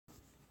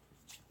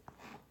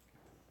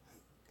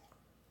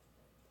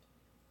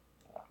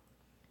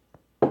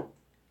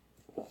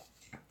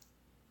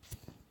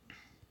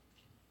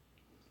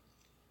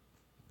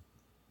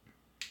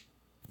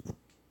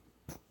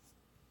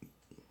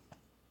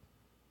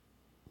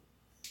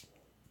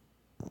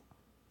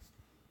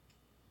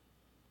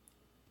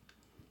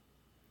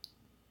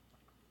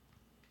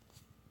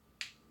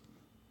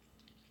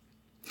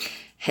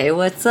Hey,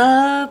 what's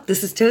up?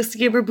 This is Toasty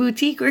Gamer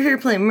Boutique. We're here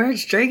playing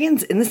Merge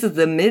Dragons, and this is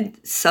the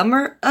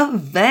Midsummer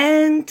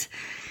Event.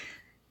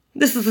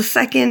 This is the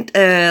second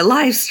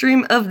live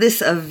stream of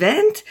this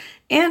event,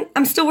 and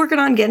I'm still working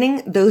on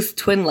getting those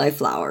twin life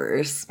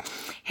flowers.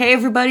 Hey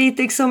everybody,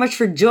 thanks so much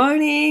for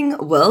joining.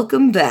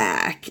 Welcome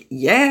back.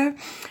 Yeah,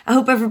 I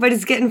hope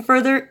everybody's getting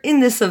further in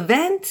this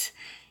event.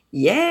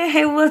 Yeah,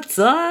 hey, what's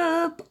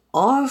up?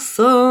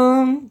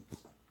 Awesome.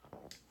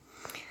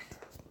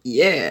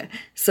 Yeah,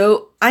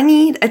 so I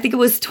think it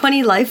was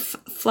 20 life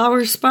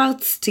flower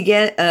sprouts to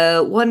get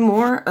one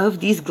more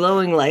of these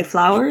glowing life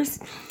flowers.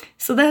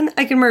 So then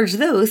I can merge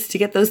those to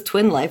get those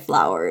twin life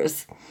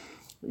flowers.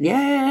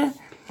 Yeah,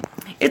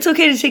 it's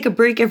okay to take a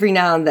break every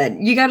now and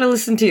then. You gotta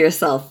listen to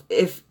yourself.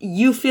 If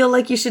you feel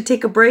like you should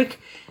take a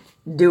break,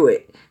 do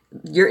it.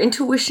 Your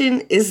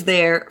intuition is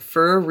there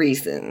for a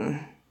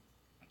reason.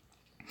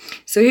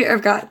 So here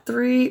I've got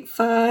 3,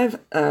 5,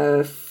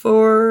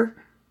 4...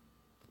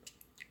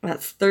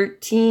 That's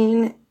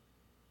 13.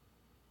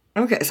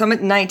 Okay, so I'm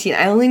at 19.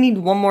 I only need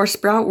one more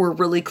sprout. We're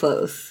really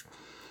close.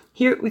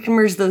 Here we can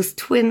merge those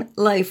twin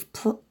life,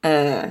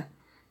 those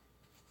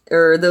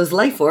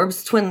life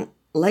orbs, twin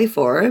life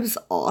orbs.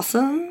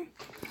 Awesome.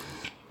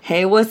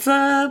 Hey, what's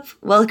up?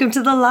 Welcome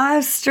to the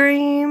live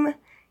stream.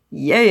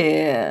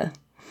 Yeah.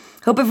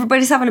 Hope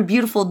everybody's having a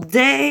beautiful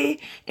day,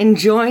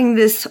 enjoying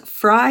this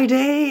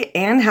Friday,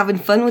 and having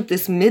fun with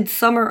this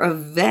Midsummer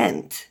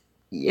Event.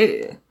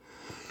 Yeah.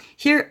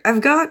 Here, I've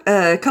got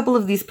a couple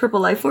of these purple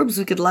life orbs.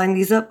 We could line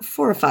these up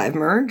for a 5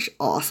 merge.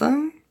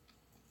 Awesome.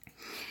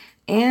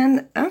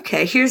 And,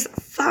 okay, here's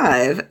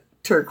 5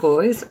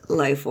 turquoise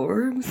life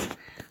orbs.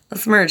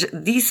 Let's merge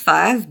these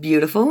 5.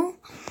 Beautiful.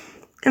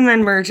 And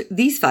then merge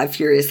these 5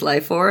 furious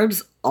life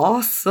orbs.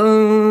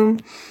 Awesome.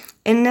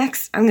 And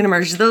next, I'm going to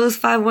merge those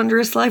 5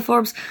 wondrous life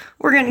orbs.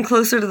 We're getting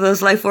closer to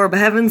those life orb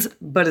heavens,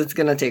 but it's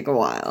going to take a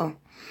while.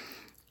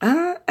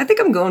 I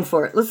think I'm going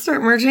for it. Let's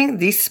start merging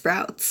these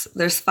sprouts.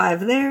 There's 5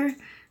 there,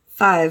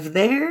 5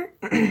 there.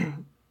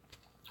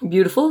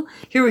 Beautiful.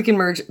 Here we can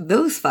merge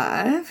those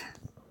 5.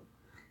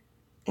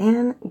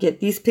 And get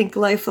these pink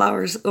life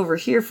flowers over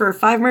here for a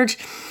 5 merge.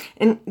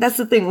 And that's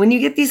the thing. When you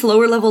get these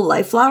lower level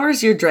life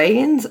flowers, your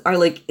dragons are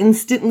like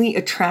instantly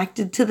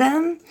attracted to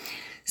them.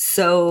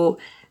 So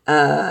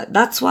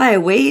that's why I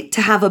wait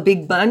to have a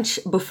big bunch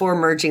before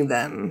merging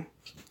them.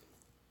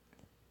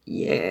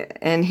 Yeah,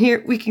 and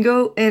here we can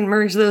go and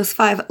merge those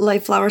 5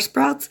 life flower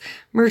sprouts,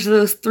 merge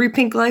those 3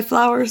 pink life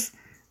flowers,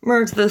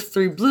 merge those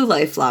 3 blue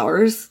life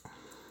flowers,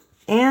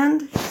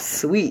 and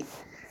sweet.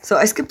 So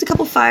I skipped a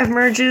couple 5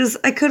 merges.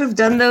 I could have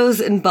done those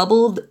and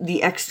bubbled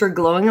the extra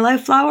glowing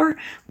life flower,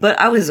 but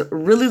I was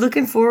really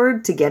looking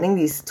forward to getting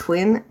these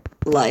twin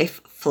life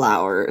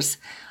flowers.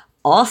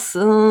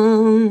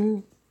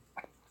 Awesome.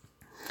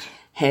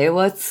 Hey,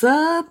 what's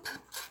up?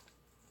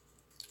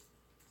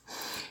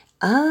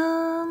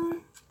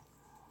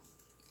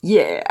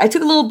 Yeah, I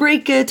took a little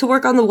break to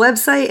work on the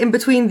website in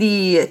between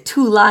the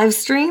 2 live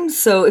streams.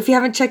 So if you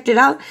haven't checked it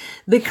out,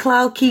 the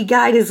Cloud Key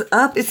guide is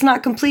up. It's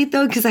not complete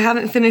though because I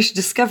haven't finished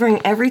discovering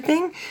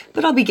everything,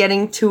 but I'll be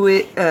getting to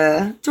it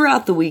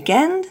throughout the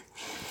weekend.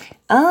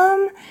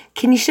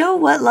 Can you show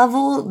what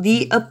level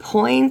the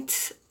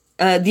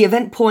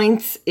event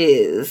points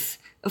is?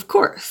 Of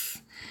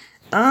course.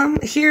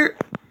 Here,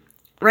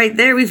 right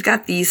there, we've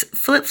got these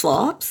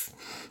flip-flops,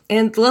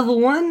 and level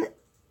 1.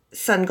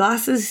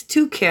 Sunglasses,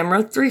 2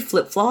 camera, 3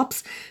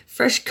 flip-flops.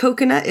 Fresh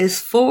coconut is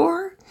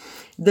 4.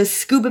 The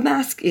scuba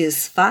mask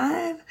is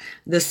 5.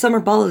 The summer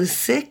ball is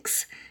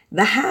 6.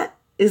 The hat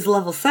is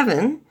level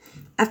 7.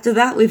 After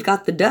that, we've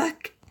got the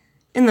duck.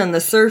 And then the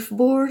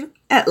surfboard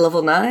at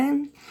level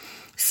 9.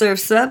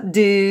 Surf's up,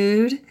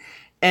 dude.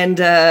 And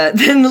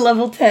then the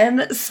level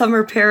 10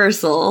 summer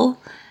parasol.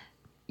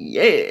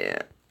 Yeah.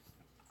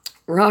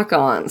 Rock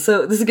on.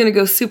 So this is going to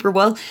go super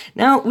well.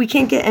 Now, we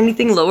can't get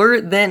anything lower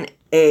than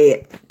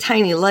a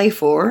tiny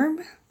life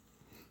orb.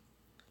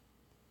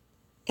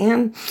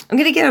 And I'm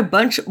going to get a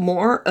bunch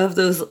more of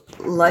those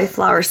life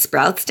flower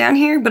sprouts down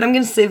here, but I'm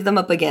going to save them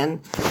up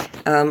again.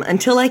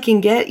 Until I can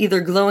get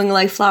either glowing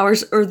life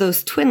flowers or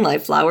those twin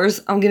life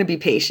flowers, I'm going to be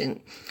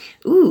patient.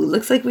 Ooh,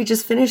 looks like we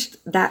just finished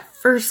that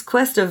first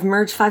quest of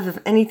Merge 5 of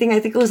anything.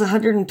 I think it was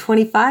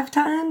 125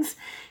 times.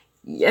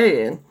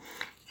 Yeah.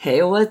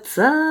 Hey, what's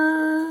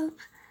up?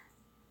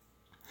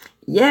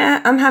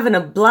 Yeah, I'm having a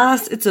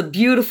blast. It's a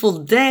beautiful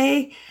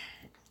day,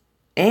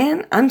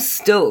 and I'm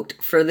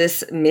stoked for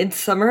this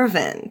Midsummer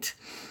Event.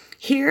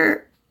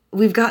 Here,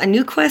 we've got a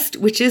new quest,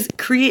 which is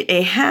create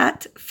a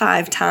hat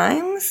 5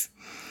 times.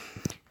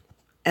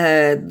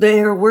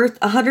 They're worth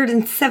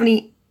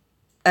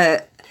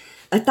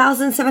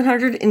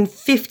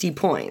 1,750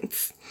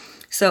 points.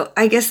 So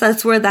I guess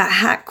that's where that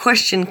hat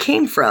question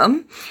came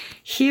from.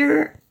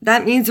 Here,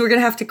 that means we're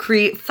going to have to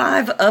create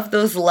 5 of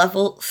those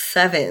level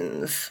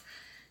 7s.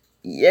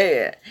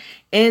 Yeah,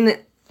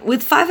 and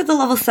with 5 of the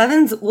level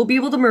 7s, we'll be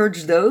able to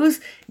merge those,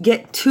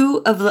 get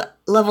 2 of the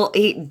level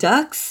 8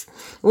 ducks.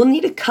 We'll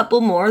need a couple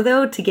more,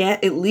 though, to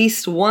get at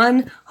least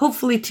 1,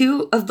 hopefully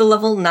 2 of the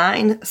level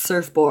 9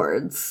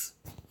 surfboards.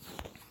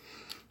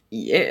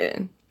 Yeah.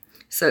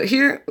 So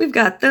here we've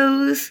got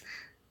those.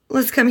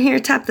 Let's come here,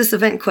 tap this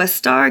event quest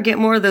star, get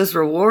more of those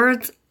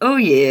rewards. Oh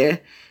yeah.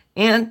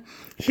 And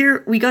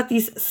here we got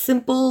these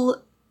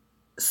simple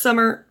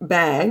summer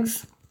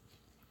bags.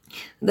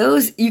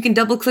 Those, you can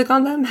double click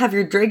on them, have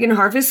your dragon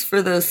harvest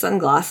for those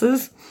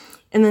sunglasses.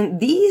 And then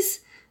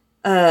these,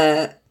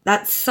 that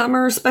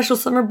special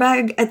summer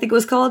bag, I think it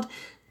was called,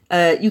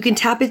 you can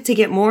tap it to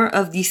get more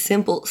of these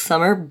simple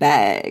summer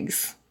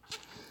bags.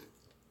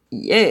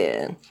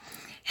 Yeah.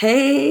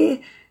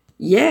 Hey,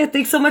 yeah,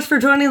 thanks so much for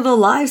joining the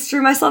live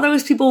stream. I saw there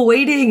was people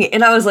waiting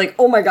and I was like,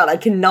 oh my God, I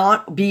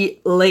cannot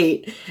be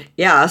late.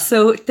 Yeah,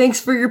 so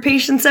thanks for your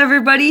patience,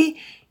 everybody.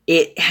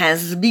 It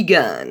has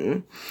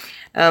begun.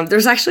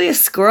 There's actually a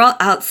squirrel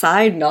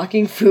outside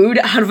knocking food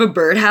out of a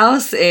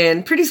birdhouse,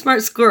 and pretty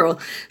smart squirrel.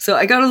 So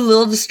I got a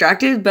little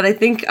distracted, but I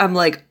think I'm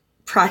like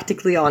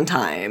practically on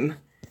time.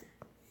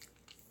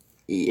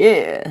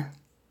 Yeah.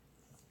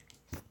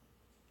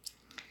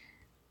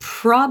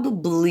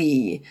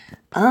 Probably.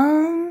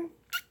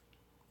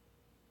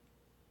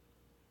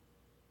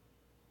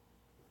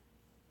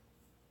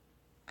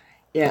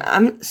 Yeah,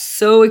 I'm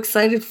so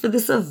excited for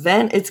this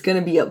event. It's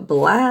gonna be a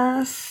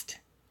blast.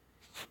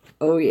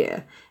 Oh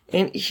yeah.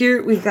 And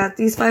here we've got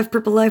these 5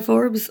 purple life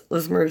orbs.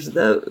 Let's merge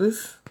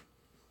those.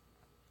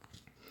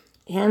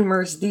 And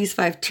merge these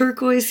 5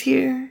 turquoise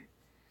here.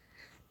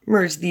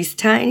 Merge these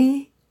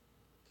tiny.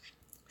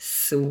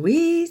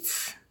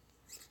 Sweet.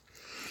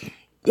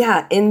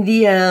 Yeah, in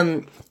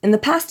the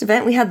past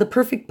event, we had the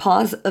perfect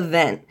pause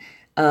event.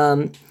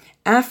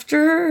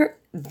 After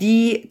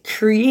the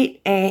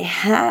create a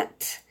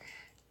hat,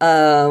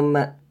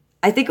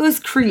 I think it was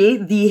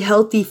create the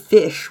healthy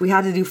fish. We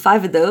had to do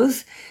 5 of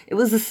those. It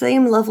was the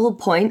same level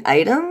point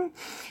item.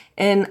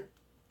 And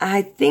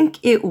I think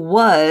it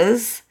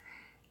was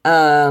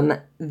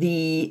get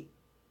 3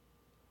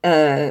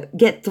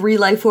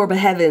 life orb of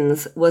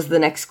heavens was the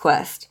next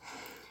quest.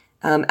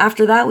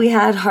 After that, we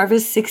had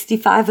harvest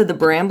 65 of the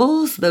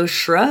brambles, those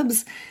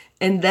shrubs.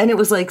 And then it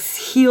was like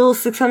heal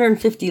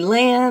 650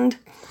 land,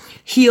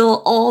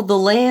 heal all the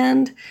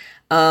land,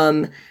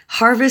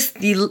 harvest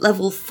the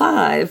level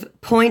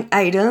 5 point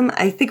item.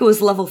 I think it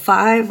was level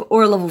 5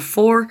 or level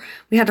 4.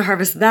 We had to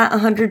harvest that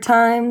 100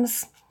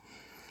 times.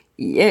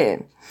 Yeah.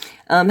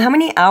 How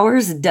many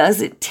hours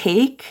does it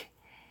take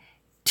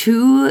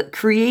to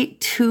create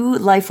 2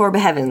 life orb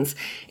of heavens?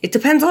 It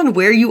depends on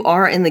where you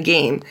are in the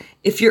game.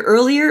 If you're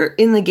earlier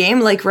in the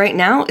game, like right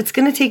now, it's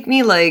going to take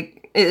me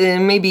like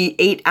maybe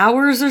 8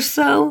 hours or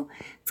so.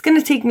 It's going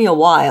to take me a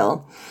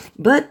while.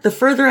 But the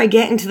further I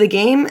get into the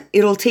game,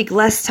 it'll take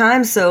less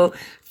time. So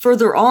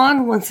further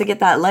on, once I get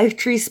that life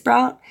tree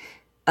sprout,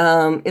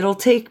 it'll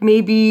take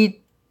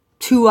maybe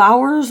 2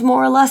 hours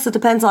more or less. It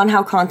depends on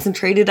how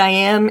concentrated I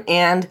am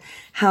and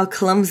how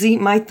clumsy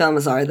my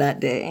thumbs are that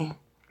day.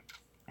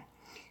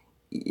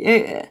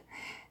 Yeah.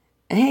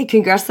 Hey,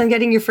 congrats on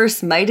getting your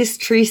first Midas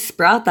tree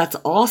sprout. That's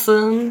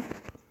awesome.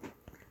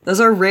 Those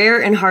are rare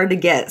and hard to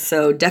get,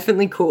 so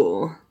definitely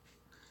cool.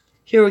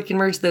 Here we can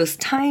merge those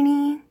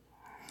tiny.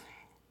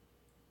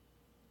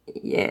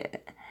 Yeah.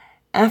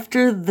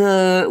 After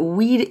the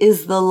weed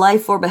is the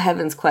life orb of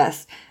heavens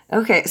quest.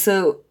 Okay,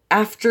 so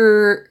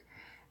after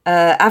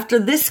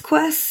this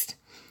quest,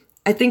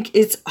 I think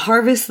it's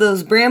harvest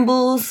those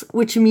brambles,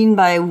 which you mean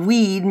by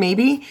weed,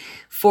 maybe,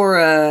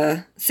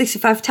 for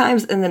 65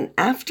 times, and then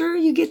after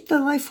you get the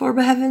life orb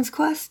of heavens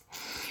quest.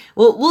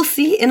 Well, we'll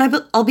see, and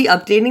I'll be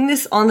updating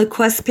this on the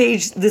quest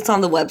page that's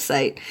on the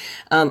website.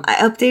 I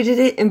updated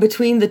it in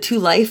between the 2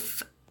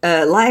 live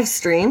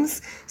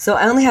streams, so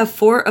I only have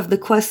 4 of the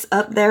quests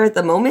up there at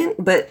the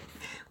moment, but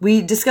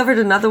we discovered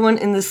another one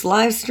in this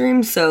live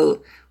stream,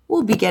 so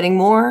we'll be getting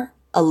more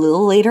a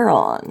little later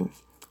on.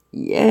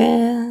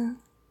 Yeah.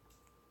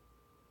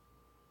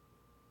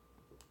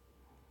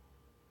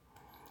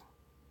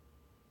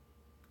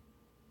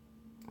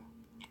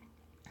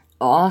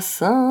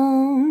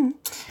 Awesome.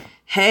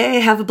 Hey,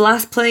 have a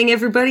blast playing,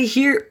 everybody.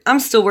 Here, I'm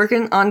still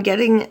working on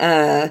getting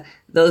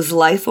those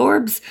life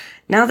orbs.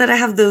 Now that I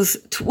have those,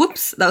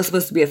 whoops, that was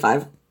supposed to be a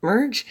 5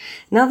 merge.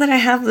 Now that I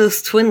have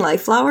those twin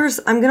life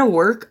flowers, I'm going to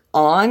work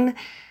on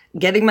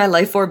getting my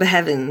life orb of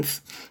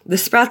heavens. The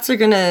sprouts are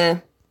going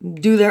to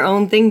do their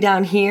own thing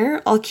down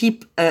here. I'll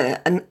keep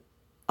an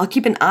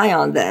eye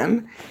on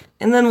them,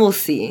 and then we'll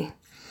see.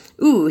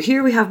 Ooh,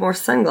 here we have more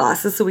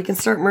sunglasses, so we can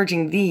start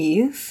merging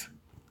these.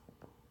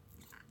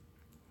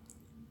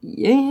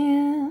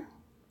 Yeah.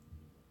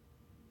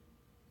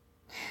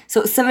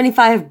 So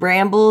 75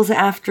 brambles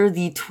after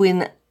the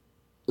twin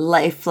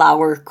life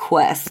flower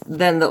quest.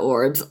 Then the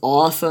orbs.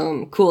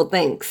 Awesome. Cool.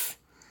 Thanks.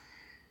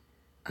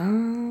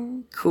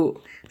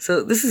 Cool.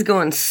 So this is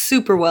going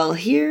super well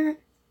here.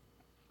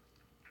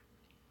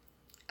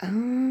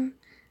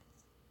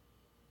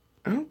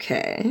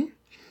 Okay.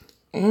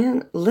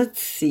 And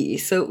let's see.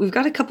 So we've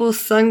got a couple of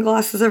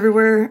sunglasses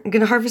everywhere. I'm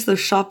going to harvest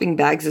those shopping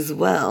bags as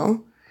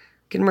well.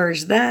 Can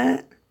merge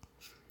that.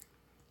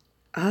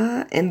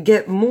 And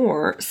get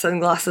more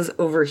sunglasses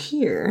over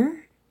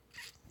here.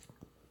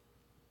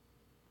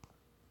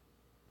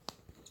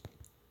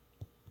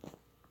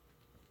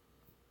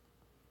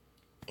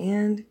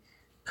 And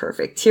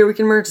perfect. Here we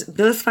can merge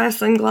those 5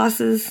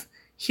 sunglasses,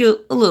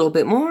 heal a little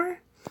bit more,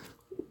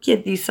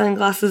 get these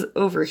sunglasses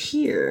over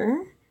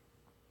here.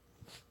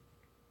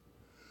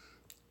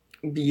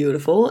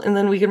 Beautiful. And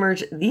then we can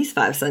merge these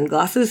 5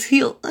 sunglasses,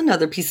 heal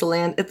another piece of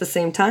land at the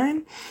same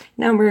time.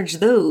 Now merge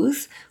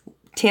those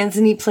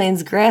Tanzanite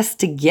Plains grass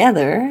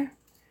together.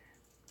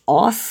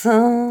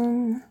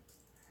 Awesome.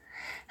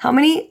 How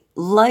many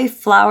life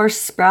flower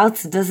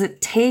sprouts does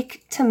it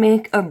take to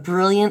make a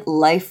brilliant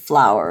life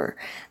flower?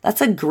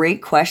 That's a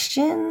great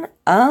question.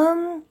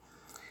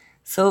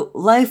 So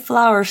life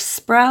flower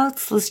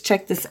sprouts, let's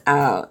check this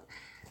out.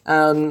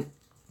 I'm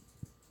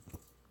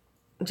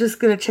just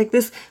going to check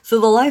this. So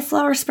the life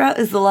flower sprout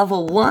is the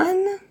level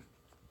 1.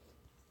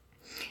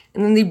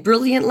 And then the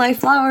brilliant life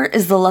flower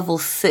is the level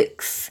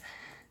 6.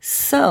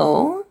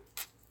 So,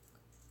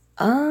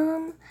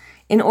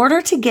 in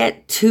order to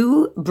get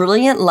 2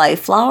 brilliant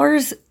life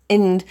flowers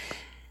and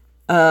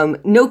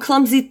no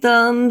clumsy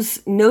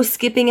thumbs, no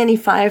skipping any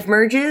 5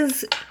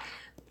 merges,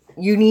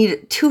 you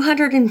need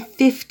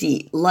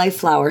 250 life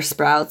flower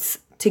sprouts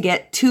to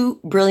get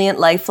 2 brilliant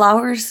life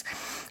flowers.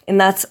 And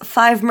that's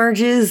 5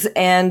 merges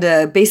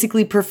and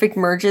basically perfect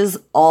merges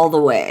all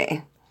the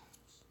way.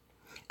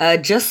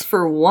 Just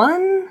for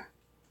one,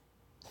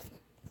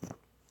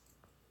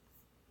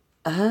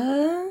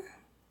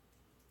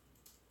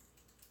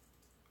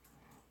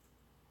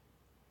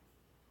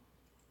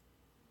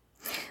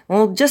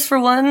 well, just for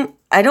one,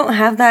 I don't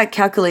have that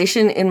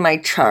calculation in my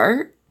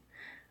chart.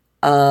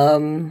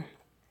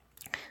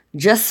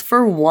 Just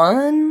for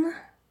one,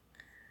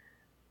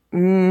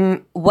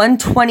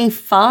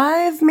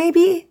 125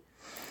 maybe?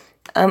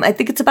 I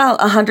think it's about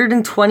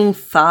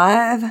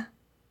 125.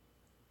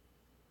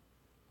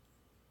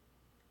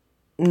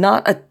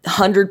 Not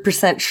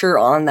 100% sure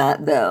on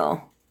that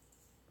though.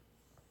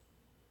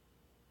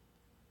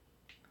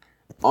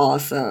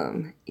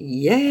 Awesome.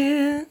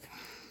 Yeah.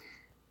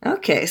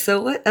 Okay, so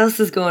what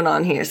else is going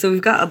on here? So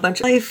we've got a bunch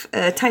of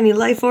tiny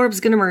life orbs.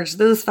 Gonna merge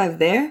those 5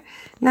 there.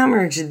 Now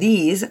merge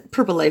these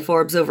purple life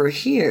orbs over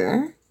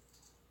here.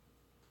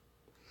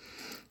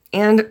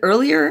 And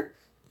earlier,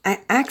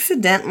 I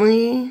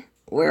accidentally,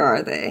 where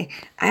are they?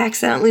 I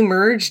accidentally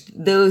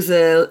merged those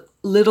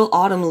little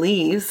autumn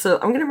leaves. So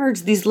I'm gonna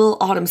merge these little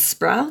autumn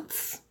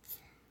sprouts.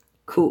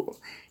 Cool.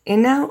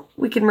 And now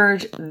we can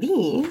merge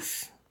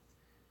these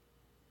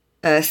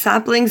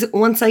saplings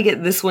once I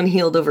get this one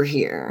healed over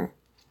here.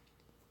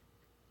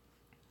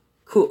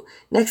 Cool.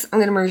 Next, I'm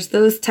going to merge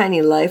those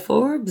tiny life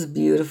orbs.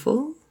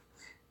 Beautiful.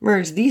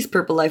 Merge these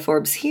purple life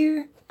orbs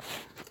here.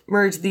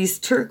 Merge these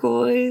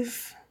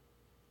turquoise.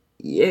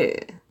 Yeah.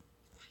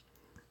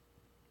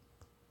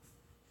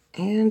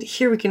 And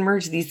here we can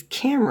merge these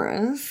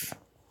cameras.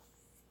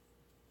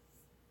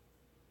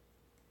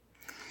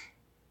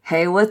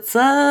 Hey, what's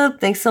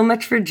up? Thanks so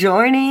much for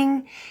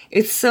joining.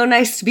 It's so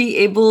nice to be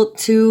able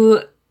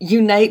to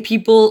unite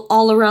people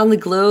all around the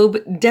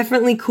globe.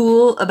 Definitely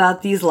cool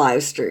about these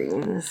live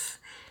streams.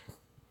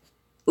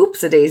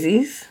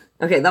 Oops-a-daisies.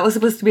 Okay, that was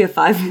supposed to be a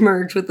 5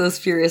 merge with those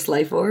furious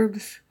life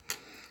orbs.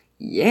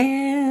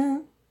 Yeah.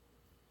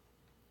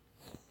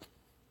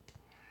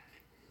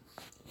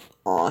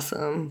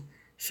 Awesome.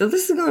 So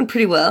this is going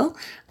pretty well.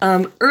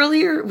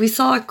 Earlier, we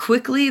saw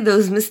quickly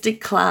those mystic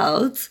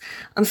clouds.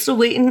 I'm still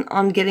waiting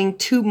on getting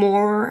 2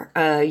 more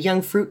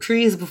young fruit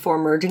trees before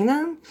merging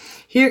them.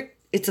 Here,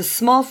 it's a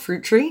small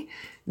fruit tree.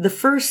 The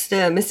first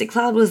mystic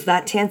cloud was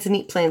that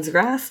Tanzanite Plains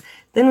grass.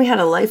 Then we had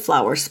a life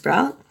flower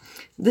sprout.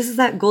 This is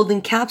that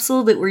golden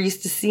capsule that we're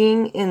used to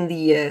seeing in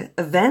the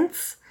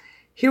events.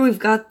 Here we've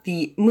got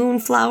the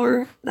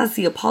moonflower. That's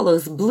the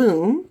Apollo's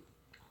bloom.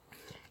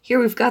 Here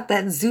we've got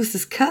that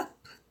Zeus's cup.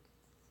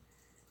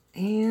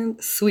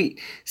 And sweet.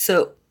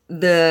 So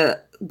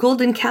the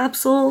golden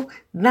capsule,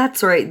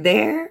 that's right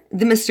there.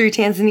 The mystery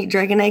Tanzanite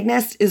dragon egg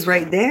nest is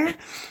right there.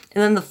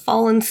 And then the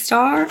fallen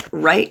star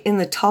right in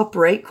the top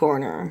right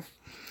corner.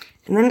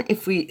 And then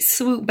if we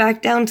swoop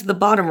back down to the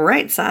bottom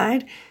right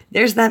side,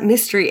 there's that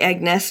mystery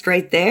egg nest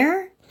right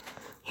there.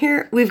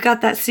 Here we've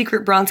got that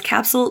secret bronze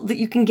capsule that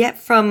you can get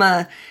from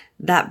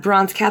that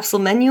bronze capsule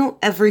menu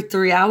every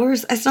 3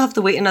 hours. I still have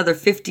to wait another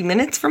 50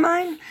 minutes for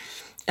mine.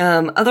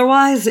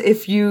 Otherwise,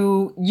 if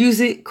you use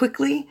it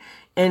quickly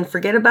and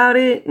forget about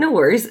it, no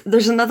worries.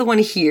 There's another one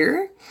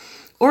here.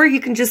 Or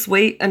you can just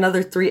wait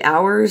another 3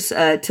 hours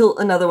till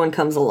another one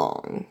comes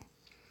along.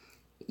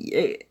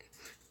 Yeah.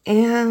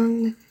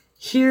 And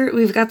here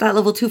we've got that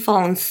level 2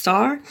 fallen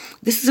star.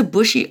 This is a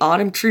bushy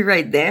autumn tree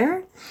right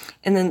there.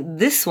 And then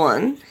this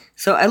one.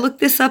 So I looked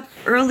this up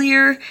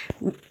earlier.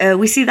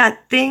 We see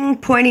that thing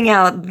pointing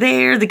out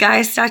there. The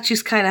Gaia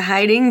statue's kind of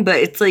hiding, but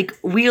it's like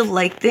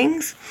wheel-like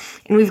things.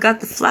 And we've got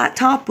the flat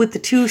top with the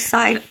 2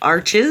 side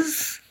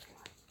arches.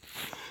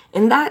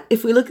 And that,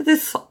 if we look at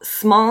this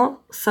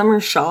small summer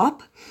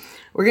shop,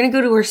 we're going to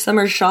go to our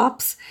summer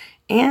shops.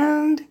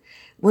 And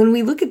when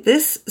we look at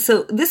this,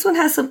 so this one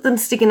has something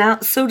sticking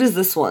out, so does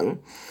this one.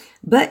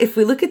 But if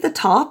we look at the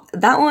top,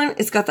 that one,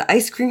 it's got the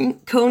ice cream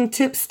cone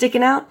tip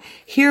sticking out.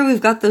 Here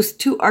we've got those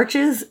 2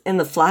 arches and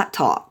the flat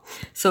top.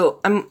 So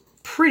I'm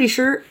pretty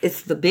sure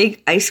it's the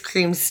big ice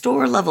cream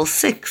store level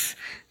 6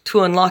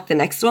 to unlock the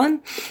next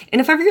one. And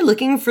if ever you're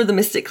looking for the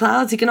Mystic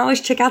Clouds, you can always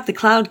check out the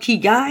Cloud Key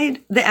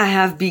guide that I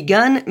have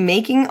begun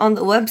making on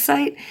the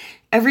website.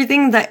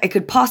 Everything that I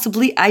could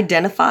possibly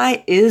identify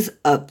is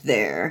up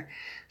there.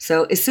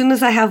 So as soon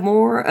as I have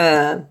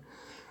more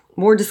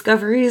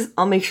discoveries,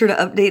 I'll make sure to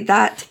update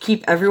that to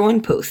keep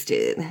everyone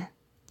posted.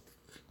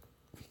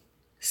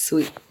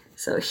 Sweet.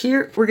 So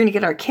here we're going to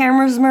get our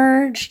cameras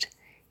merged.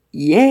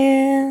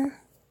 Yeah.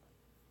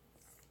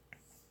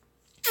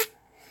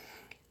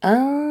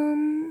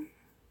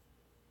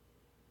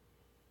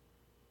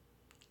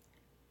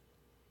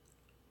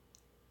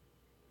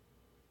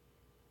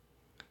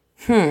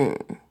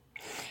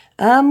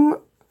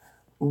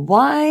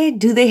 Why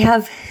do they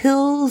have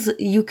hills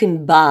you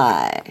can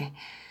buy?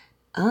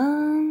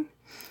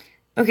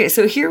 Okay,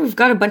 so here we've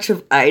got a bunch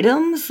of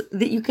items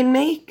that you can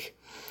make.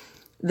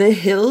 The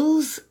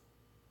hills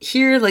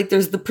here, like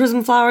there's the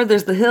prism flower,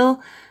 there's the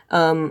hill.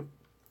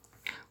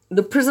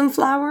 The prism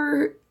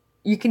flower,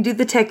 you can do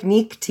the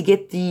technique to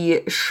get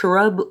the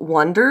shrub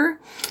wonder.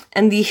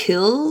 And the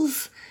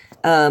hills,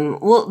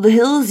 the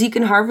hills you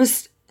can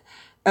harvest.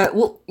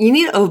 You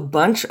need a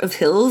bunch of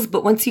hills,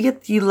 but once you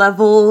get the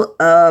level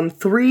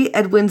 3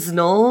 Edwin's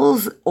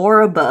Knolls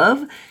or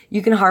above,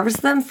 you can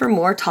harvest them for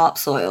more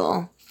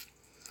topsoil.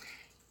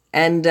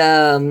 And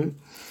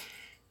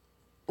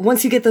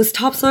once you get those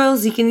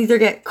topsoils, you can either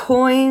get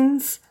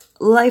coins,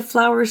 life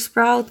flower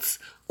sprouts,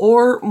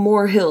 or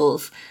more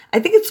hills. I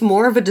think it's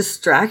more of a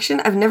distraction.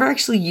 I've never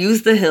actually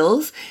used the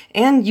hills,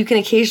 and you can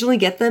occasionally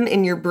get them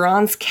in your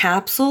bronze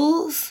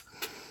capsules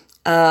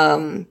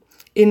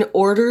in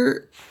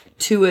order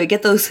to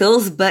get those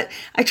hills, but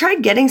I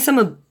tried getting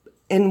some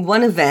in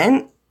one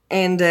event,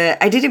 and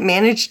I didn't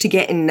manage to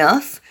get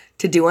enough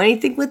to do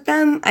anything with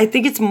them. I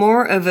think it's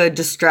more of a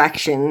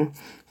distraction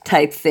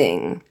type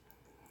thing.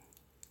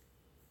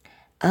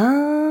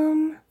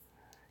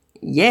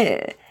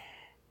 Yeah.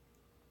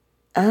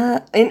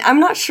 And I'm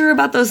not sure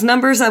about those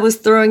numbers I was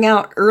throwing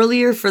out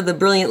earlier for the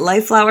Brilliant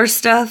Life Flower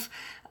stuff.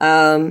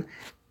 The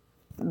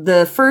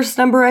first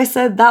number I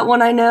said, that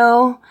one I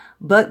know,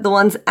 but the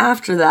ones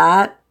after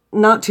that,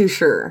 not too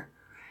sure.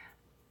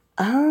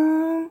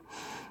 And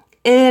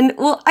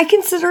well, I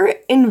consider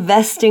it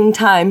investing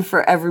time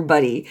for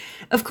everybody.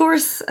 Of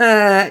course,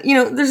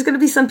 there's going to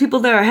be some people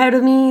that are ahead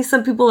of me,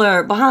 some people that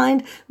are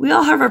behind. We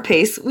all have our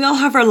pace. We all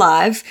have our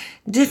lives,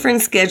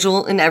 different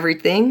schedule and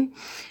everything.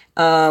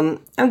 I'm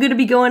going to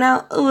be going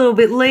out a little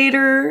bit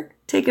later,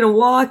 taking a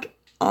walk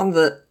on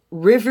the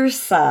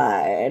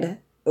riverside.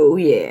 Oh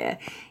yeah.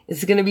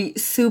 It's going to be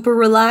super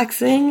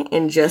relaxing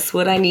and just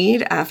what I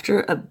need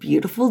after a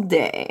beautiful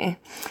day.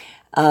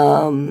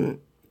 I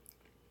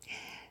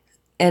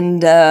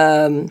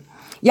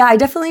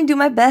definitely do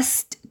my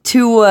best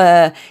to,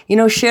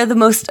 share the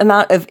most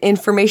amount of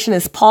information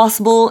as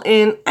possible,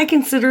 and I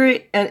consider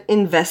it an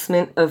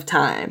investment of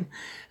time.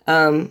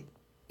 And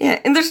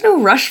there's no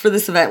rush for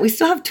this event. We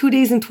still have 2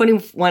 days and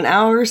 21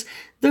 hours.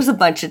 There's a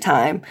bunch of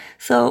time.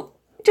 So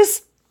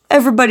just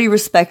everybody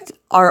respect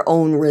our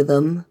own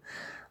rhythm.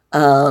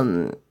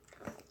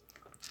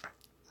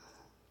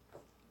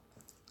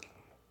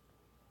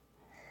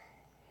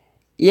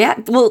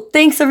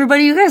 Thanks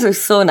everybody. You guys are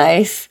so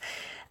nice.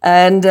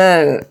 And,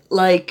 I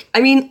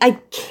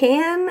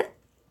can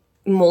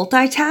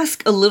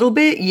multitask a little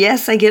bit.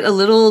 Yes, I get a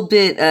little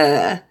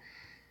bit,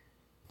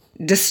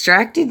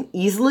 distracted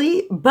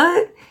easily,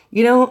 but,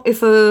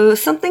 if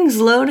something's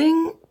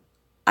loading,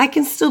 I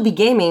can still be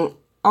gaming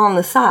on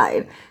the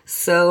side.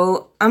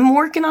 So I'm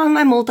working on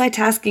my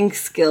multitasking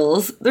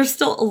skills. There's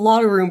still a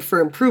lot of room for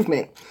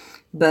improvement,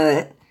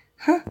 but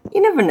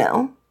you never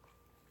know.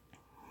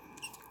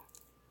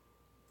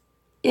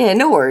 Yeah,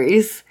 no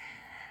worries.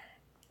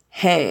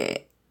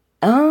 Hey,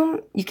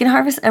 you can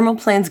harvest Emerald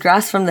Plains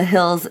grass from the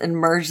hills and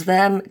merge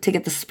them to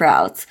get the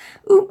sprouts.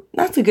 Ooh,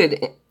 that's a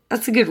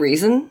good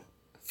reason.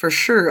 For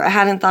sure. I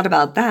hadn't thought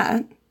about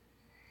that.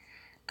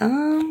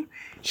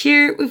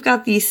 Here we've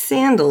got these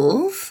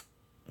sandals.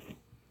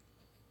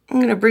 I'm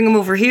going to bring them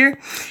over here.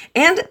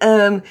 And,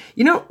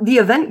 the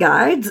event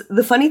guides,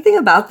 the funny thing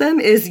about them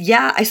is,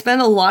 I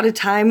spend a lot of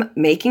time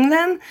making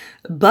them,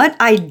 but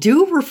I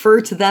do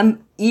refer to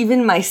them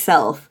even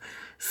myself.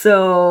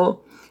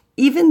 So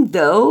even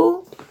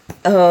though,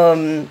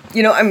 I'm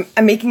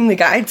making the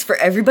guides for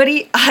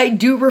everybody, I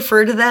do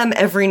refer to them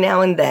every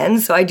now and then.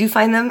 So I do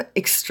find them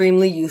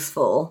extremely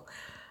useful.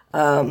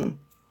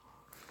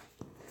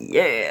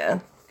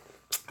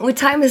 What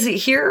time is it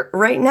here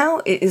right now?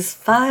 It is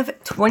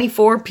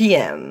 5:24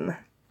 p.m.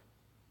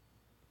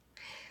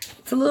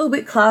 It's a little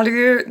bit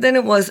cloudier than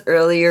it was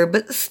earlier,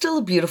 but still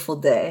a beautiful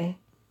day.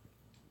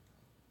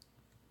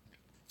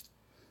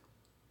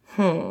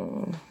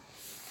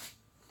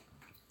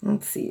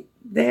 Let's see.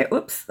 There.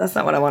 Whoops, that's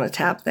not what I want to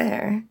tap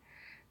there.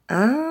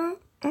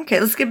 Okay,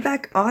 let's get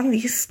back on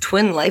these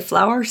twin life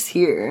flowers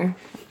here.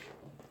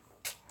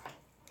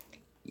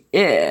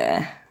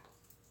 Yeah.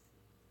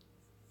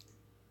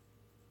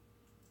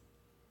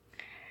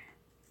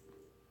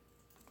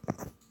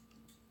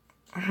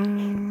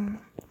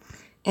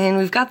 And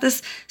we've got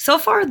this, so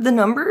far the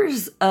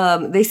numbers,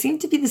 they seem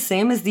to be the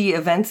same as the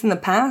events in the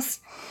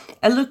past.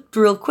 I looked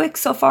real quick.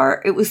 So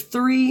far it was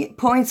 3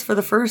 points for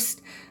the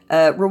first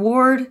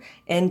reward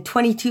and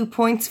 22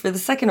 points for the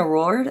second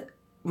reward,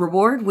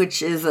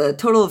 which is a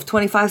total of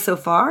 25 so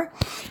far.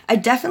 I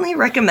definitely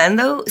recommend,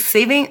 though,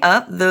 saving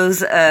up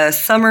those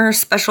summer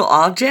special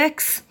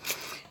objects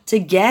to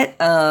get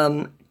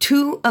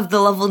 2 of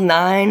the level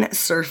 9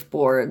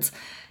 surfboards.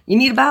 You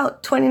need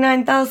about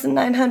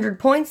 29,900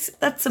 points.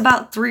 That's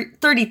about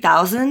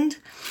 30,000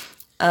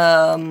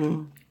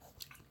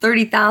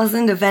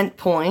 event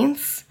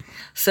points.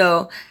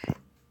 So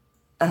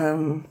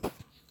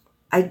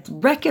I'd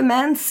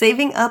recommend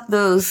saving up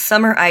those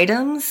summer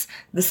items,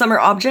 the summer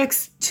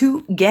objects,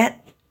 to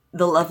get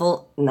the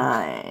level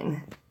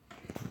 9.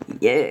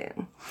 Yeah.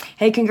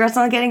 Hey, congrats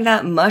on getting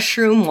that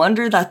mushroom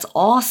wonder. That's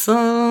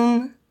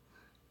awesome.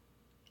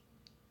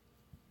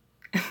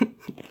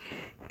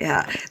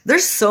 Yeah,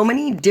 there's so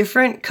many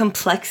different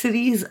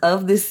complexities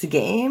of this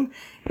game.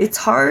 It's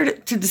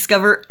hard to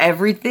discover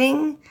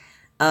everything.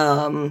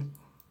 So,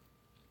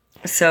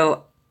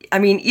 I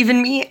mean,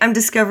 even me, I'm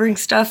discovering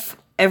stuff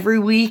every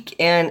week,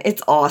 and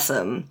it's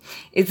awesome.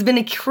 It's been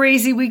a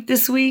crazy week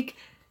this week.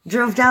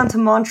 Drove down to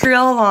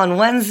Montreal on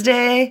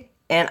Wednesday,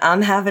 and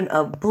I'm having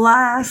a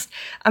blast.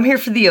 I'm here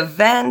for the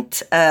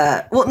event.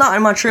 Well, not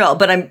in Montreal,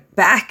 but I'm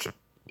back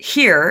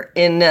here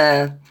in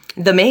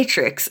the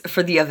Matrix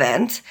for the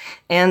event,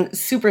 and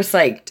super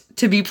psyched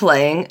to be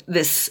playing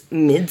this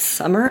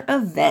Midsummer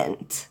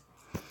Event.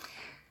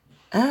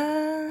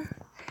 Yeah,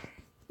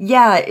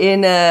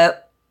 in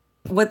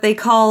what they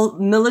call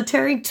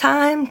military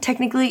time.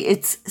 Technically,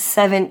 it's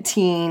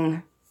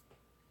 17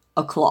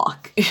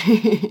 o'clock.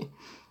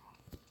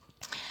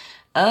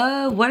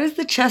 What is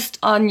the chest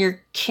on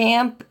your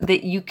camp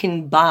that you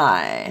can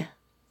buy?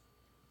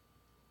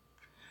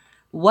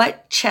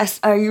 What chest?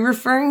 Are you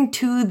referring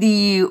to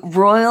the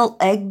Royal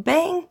Egg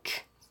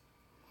Bank?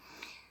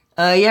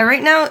 Yeah,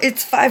 right now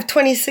it's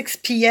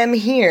 5:26 p.m.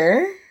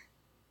 here.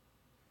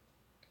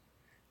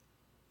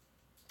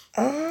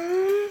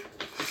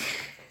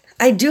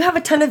 I do have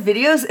a ton of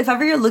videos. If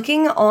ever you're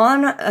looking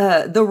on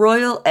the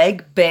Royal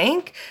Egg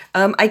Bank,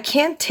 I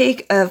can't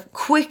take a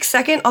quick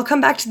second. I'll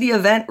come back to the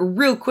event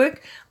real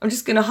quick. I'm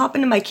just going to hop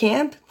into my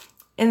camp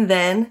and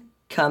then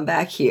come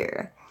back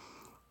here.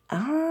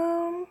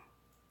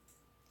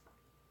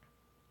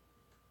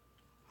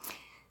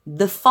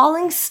 The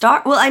falling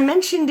star. Well, I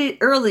mentioned it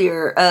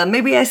earlier.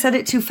 Maybe I said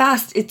it too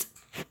fast. It's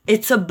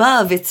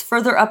above. It's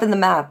further up in the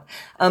map.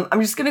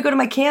 I'm just going to go to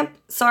my camp.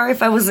 Sorry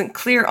if I wasn't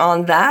clear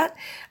on that.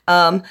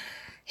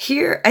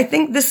 Here, I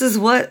think this is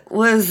what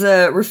was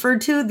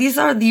referred to. These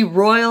are the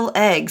royal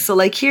eggs. So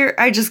like here,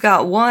 I just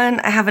got one.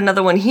 I have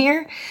another one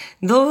here.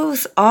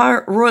 Those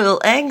are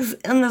royal eggs,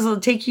 and those will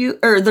take you,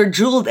 or they're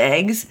jeweled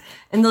eggs,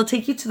 and they'll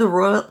take you to the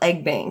Royal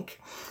Egg Bank.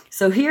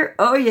 So here,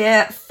 oh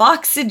yeah,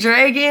 Foxy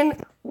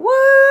Dragon.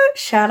 What?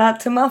 Shout out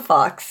to my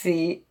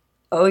Foxy.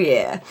 Oh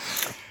yeah.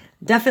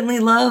 Definitely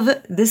love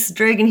this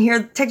dragon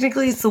here.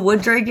 Technically, it's the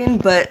wood dragon,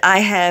 but I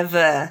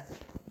have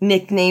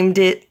nicknamed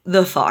it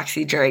the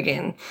Foxy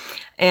Dragon.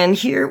 And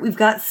here we've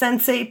got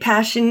Sensei,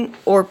 Passion,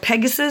 or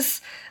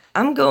Pegasus.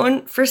 I'm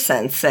going for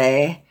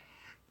Sensei.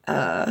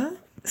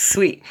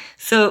 Sweet.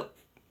 So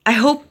I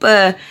hope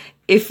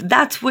if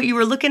that's what you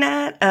were looking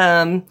at,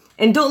 and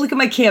don't look at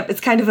my camp. It's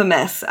kind of a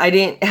mess. I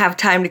didn't have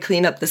time to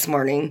clean up this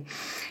morning.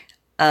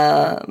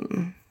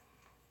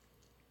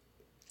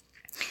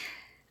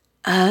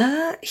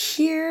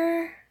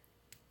 Here.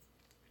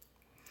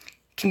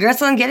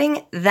 Congrats on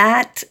getting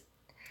that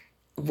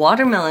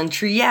watermelon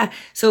tree. Yeah.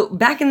 So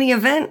back in the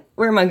event,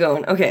 where am I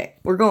going? Okay.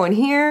 We're going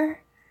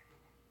here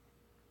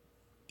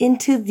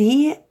into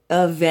the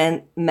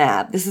event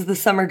map. This is the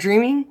Summer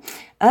Dreaming.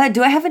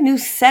 Do I have a new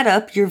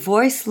setup? Your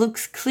voice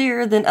looks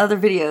clearer than other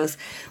videos.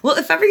 Well,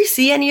 if ever you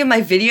see any of my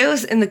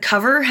videos and the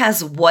cover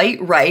has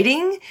white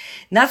writing,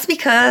 that's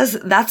because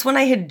that's when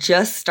I had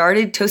just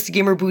started Toasty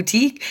Gamer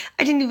Boutique.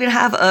 I didn't even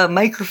have a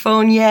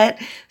microphone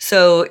yet,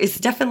 so it's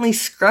definitely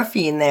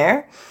scruffy in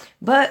there.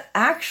 But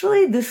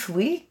actually this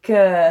week,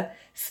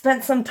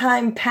 spent some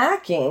time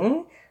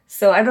packing,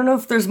 so I don't know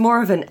if there's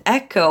more of an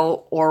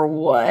echo or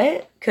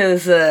what,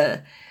 because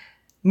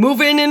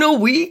moving in a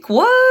week,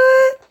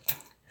 what?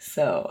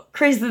 So,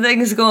 crazy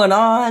things going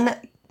on.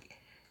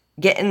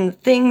 Getting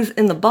things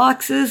in the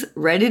boxes,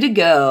 ready to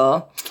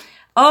go.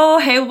 Oh,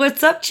 hey,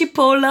 what's up,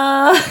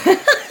 Chipola?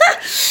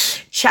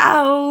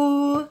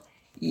 Ciao.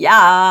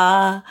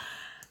 Yeah.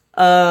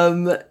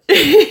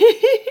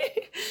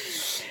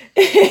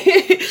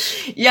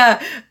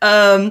 Yeah,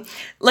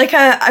 like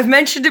I've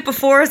mentioned it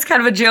before, it's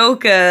kind of a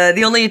joke.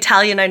 The only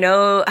Italian I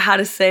know how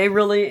to say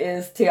really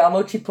is Ti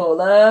amo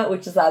cipolla,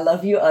 which is I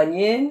love you,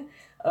 onion.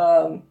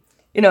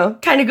 You know,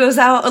 kind of goes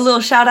out, a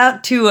little shout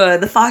out to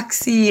the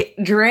Foxy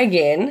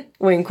Dragon,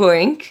 wink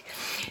wink.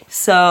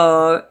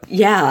 So,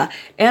 yeah,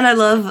 and I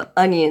love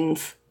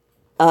onions.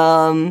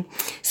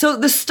 So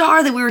the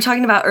star that we were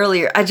talking about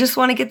earlier, I just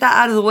want to get that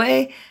out of the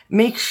way.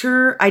 Make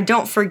sure I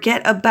don't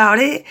forget about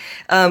it.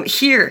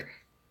 Here,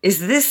 is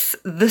this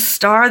the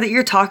star that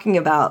you're talking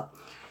about?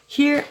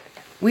 Here,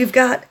 we've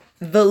got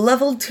the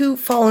level 2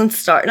 fallen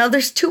star. Now,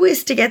 there's 2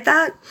 ways to get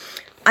that.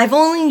 I've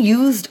only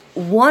used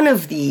one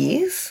of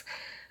these.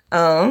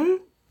 So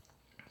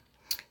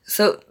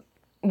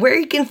where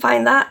you can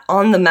find that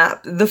on the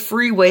map, the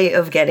free way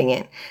of getting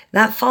it.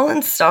 That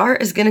fallen star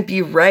is going to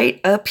be right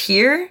up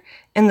here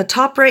in the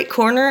top right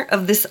corner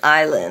of this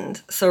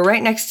island. So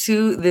right next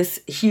to this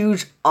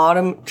huge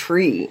autumn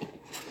tree.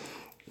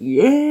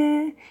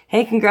 Yeah.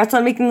 Hey, congrats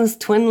on making those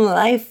twin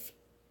life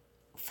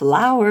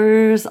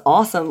flowers.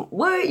 Awesome.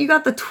 What? You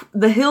got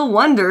the Hill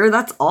Wonder.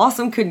 That's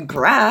awesome.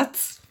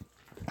 Congrats.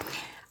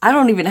 I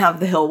don't even have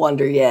the Hill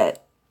Wonder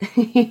yet.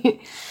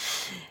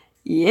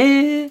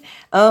 Yeah.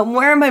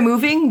 Where am I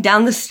moving?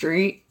 Down the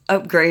street.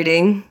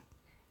 Upgrading.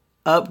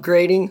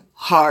 Upgrading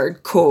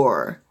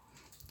hardcore.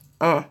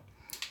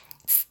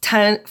 It's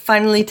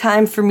finally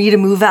time for me to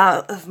move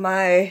out of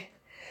my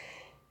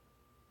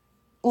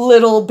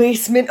little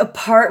basement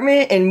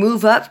apartment and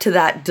move up to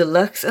that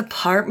deluxe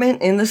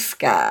apartment in the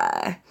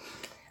sky.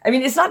 I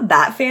mean, it's not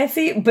that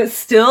fancy, but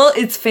still,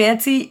 it's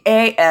fancy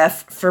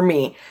AF for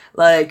me.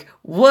 Like,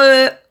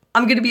 what?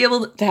 I'm going to be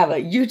able to have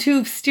a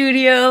YouTube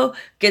studio,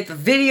 get the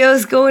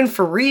videos going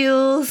for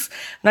reals.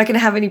 I'm not going to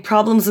have any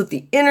problems with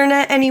the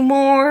internet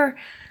anymore.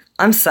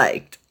 I'm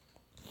psyched.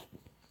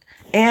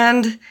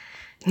 And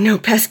no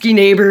pesky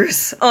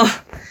neighbors.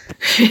 Oh,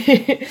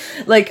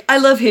 like, I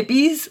love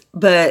hippies,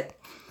 but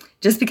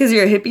just because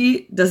you're a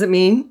hippie doesn't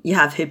mean you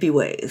have hippie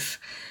ways.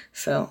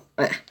 So,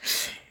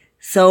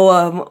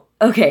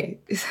 okay,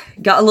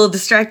 got a little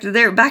distracted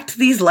there. Back to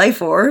these life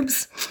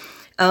orbs.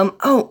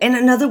 Oh, and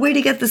another way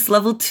to get this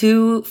level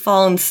 2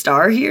 fallen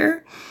star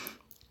here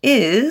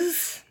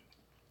is,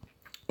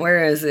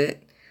 where is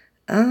it?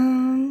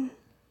 Oh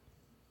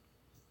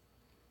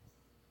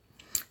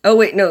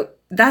wait, no,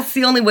 that's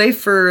the only way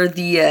for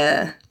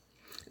that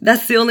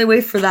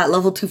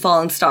level 2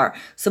 fallen star.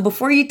 So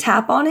before you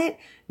tap on it,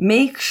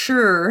 make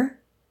sure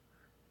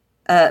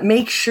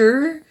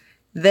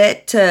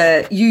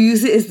that you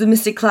use it as the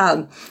Mystic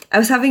Cloud. I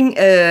was having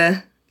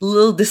a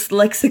little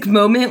dyslexic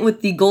moment with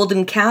the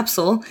golden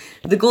capsule.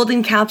 The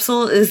golden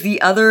capsule is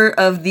the other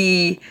of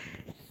the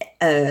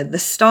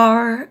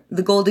star,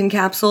 the golden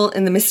capsule,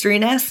 and the mystery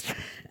nest.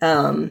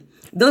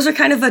 Those are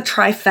kind of a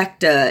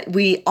trifecta.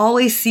 We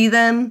always see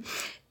them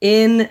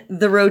in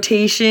the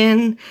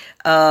rotation.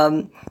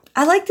 I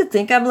like to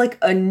think I'm like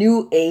a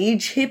new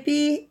age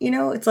hippie, you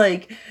know, it's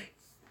like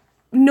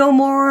know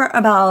more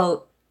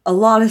about a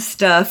lot of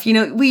stuff. You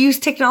know, we use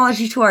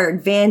technology to our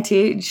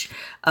advantage.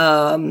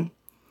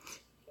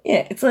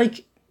 Yeah, it's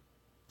like,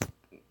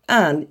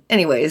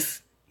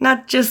 anyways,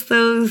 not just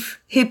those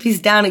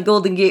hippies down at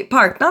Golden Gate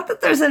Park. Not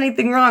that there's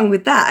anything wrong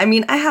with that. I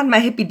mean, I had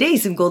my hippie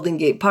days in Golden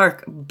Gate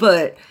Park,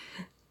 but,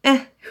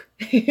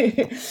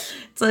 it's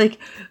like,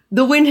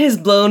 the wind has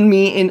blown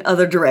me in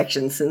other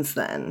directions since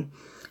then.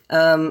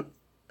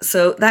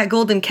 So that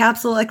golden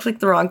capsule, I clicked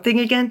the wrong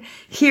thing again.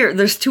 Here,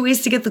 there's 2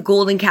 ways to get the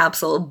golden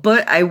capsule,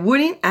 but I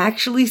wouldn't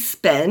actually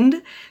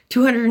spend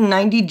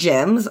 290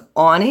 gems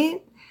on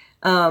it.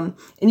 And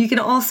you can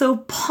also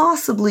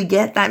possibly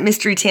get that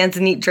mystery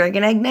Tanzanite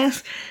dragon egg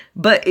nest,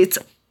 but it's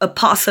a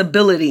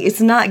possibility.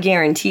 It's not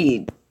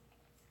guaranteed.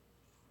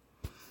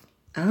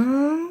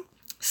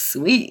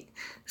 Sweet.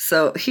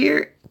 So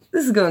here,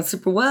 this is going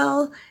super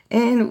well,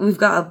 and we've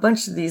got a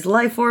bunch of these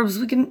life orbs.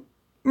 We can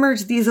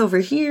merge these over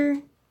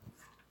here.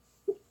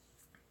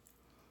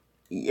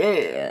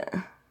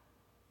 Yeah.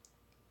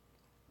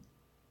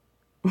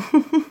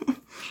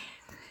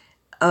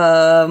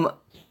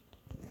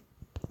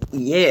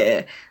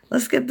 Yeah,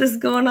 let's get this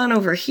going on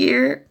over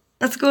here.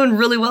 That's going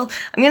really well.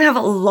 I'm gonna have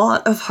a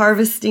lot of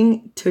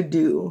harvesting to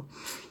do.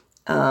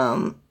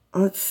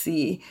 Let's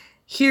see.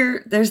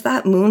 Here, there's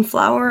that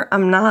moonflower.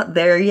 I'm not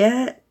there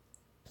yet.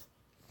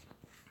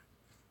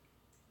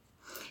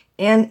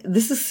 And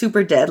this is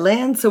super dead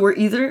land, so we're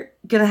either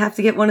gonna have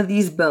to get one of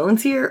these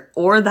bones here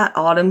or that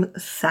autumn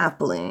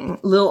sapling,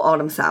 little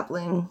autumn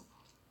sapling.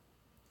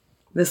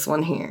 This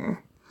one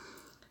here.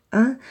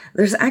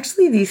 There's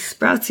actually these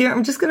sprouts here.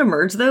 I'm just gonna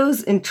merge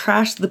those and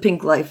trash the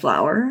pink life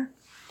flower.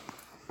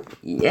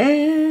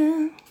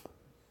 Yeah.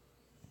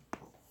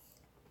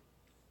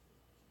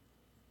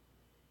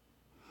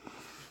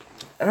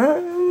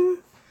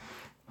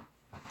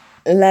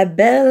 La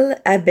Belle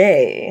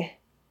Abeille.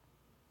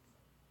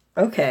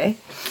 Okay.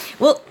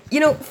 Well, you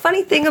know,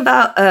 funny thing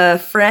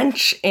about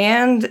French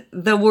and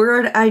the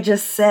word I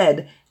just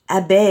said,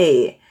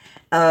 abeille.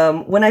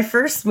 When I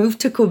first moved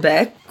to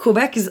Quebec,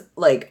 Quebec is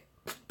like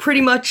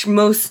pretty much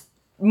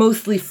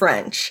mostly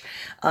French.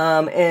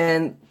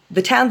 And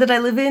the town that I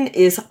live in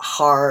is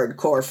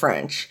hardcore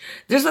French.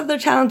 There's other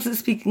towns that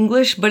speak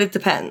English, but it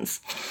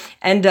depends.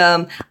 And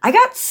I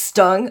got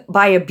stung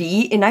by a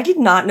bee, and I did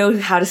not know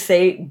how to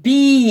say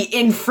bee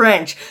in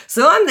French.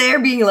 So I'm there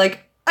being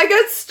like, I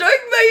got stung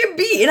by a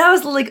bee. And I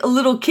was like a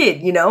little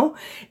kid, you know?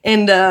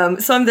 And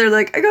so I'm there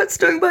like, I got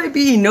stung by a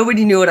bee.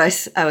 Nobody knew what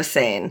I was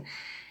saying.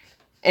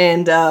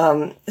 And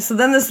so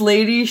then this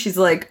lady, she's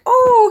like,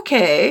 oh,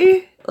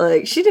 okay.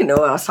 Like, she didn't know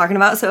what I was talking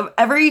about. So if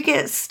ever you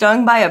get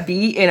stung by a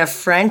bee in a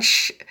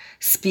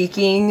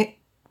French-speaking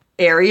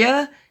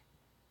area,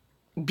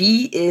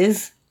 bee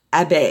is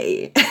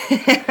abeille.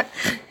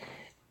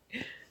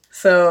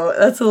 So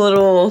that's a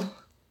little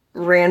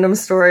random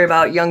story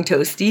about young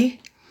Toasty.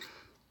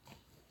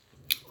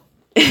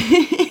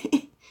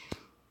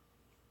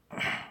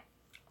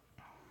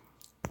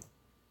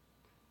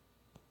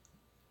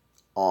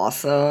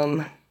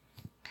 Awesome.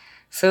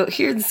 So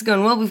here, this is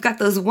going well. We've got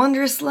those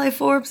wondrous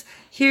life orbs.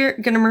 Here,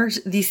 gonna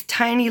merge these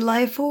tiny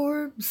life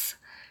orbs.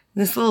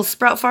 This little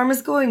sprout farm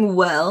is going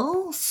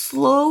well.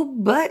 Slow,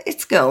 but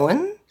it's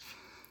going.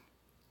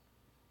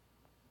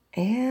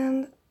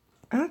 And,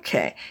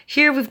 okay.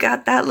 Here we've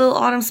got that little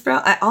autumn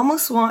sprout. I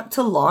almost want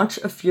to launch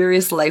a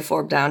furious life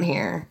orb down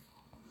here.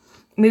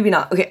 Maybe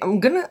not. Okay, I'm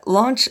gonna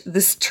launch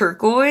this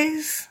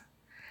turquoise.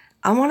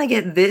 I want to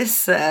get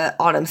this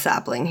autumn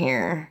sapling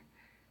here.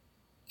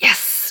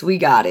 Yes, we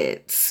got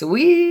it.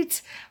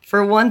 Sweet.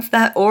 For once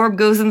that orb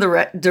goes in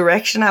the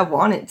direction I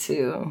want it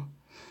to.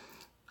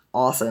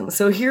 Awesome.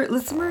 So here,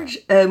 let's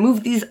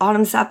move these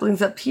autumn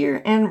saplings up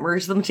here and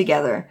merge them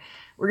together.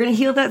 We're going to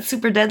heal that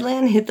super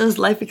deadland, hit those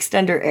life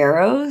extender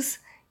arrows.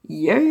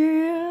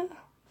 Yeah.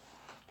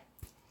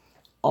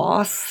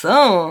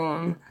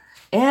 Awesome.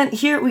 And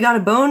here we got a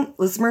bone.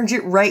 Let's merge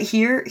it right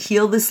here.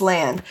 Heal this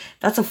land.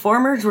 That's a 4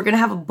 merge. We're going to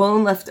have a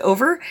bone left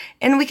over.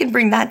 And we can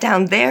bring that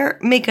down there.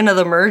 Make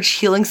another merge,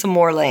 healing some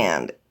more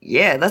land.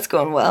 Yeah, that's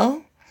going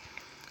well.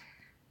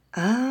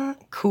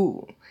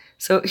 Cool.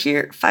 So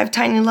here, 5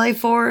 tiny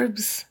life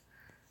orbs.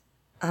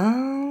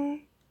 There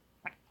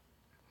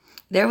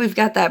we've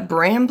got that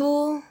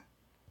bramble.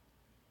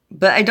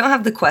 But I don't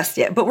have the quest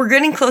yet. But we're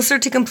getting closer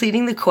to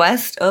completing the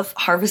quest of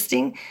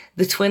harvesting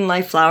the twin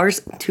life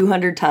flowers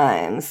 200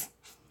 times.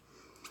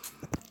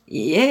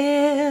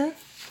 Yeah.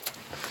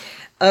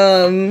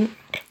 Well,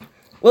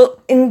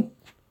 in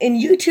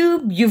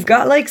YouTube, you've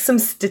got like some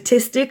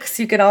statistics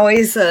you can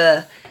always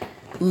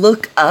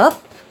look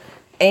up.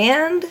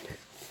 And,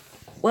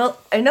 well,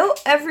 I know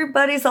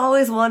everybody's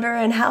always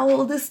wondering, how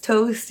old is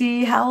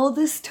Toasty? How old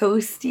is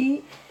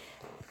Toasty?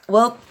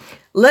 Well,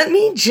 let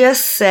me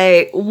just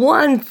say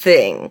one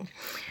thing.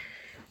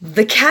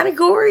 The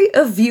category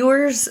of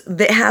viewers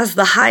that has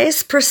the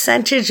highest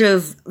percentage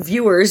of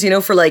viewers, you know,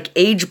 for like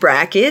age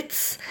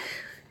brackets,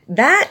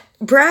 that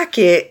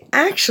bracket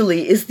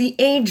actually is the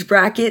age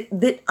bracket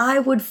that I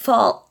would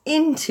fall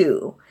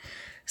into.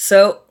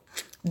 So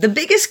the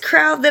biggest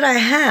crowd that I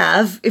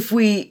have, if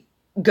we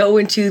go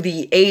into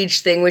the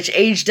age thing, which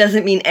age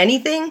doesn't mean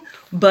anything,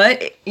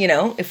 but, you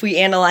know, if we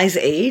analyze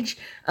age,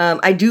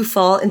 I do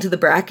fall into the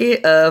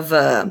bracket of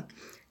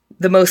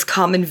the most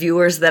common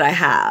viewers that I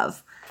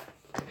have.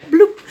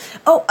 Bloop.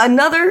 Oh,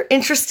 another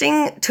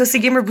interesting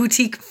Toasty Gamer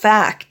Boutique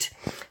fact.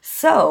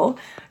 So,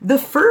 the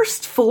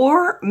first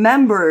 4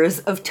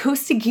 members of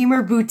Toasty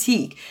Gamer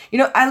Boutique, you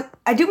know,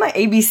 I do my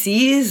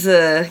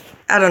ABCs,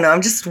 I don't know,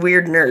 I'm just a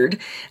weird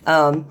nerd.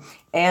 So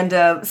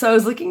I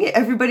was looking at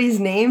everybody's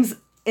names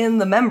in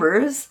the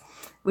members.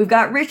 We've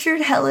got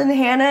Richard, Helen,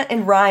 Hannah,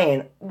 and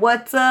Ryan.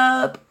 What's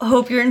up?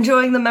 Hope you're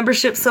enjoying the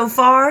membership so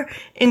far.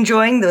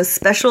 Enjoying those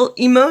special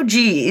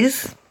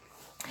emojis.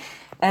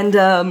 And,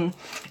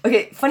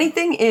 okay, funny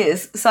thing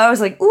is, so I was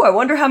like, ooh, I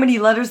wonder how many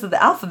letters of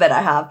the alphabet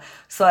I have.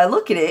 So I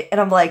look at it, and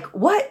I'm like,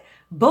 what?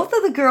 Both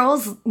of the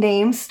girls'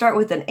 names start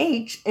with an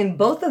H, and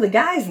both of the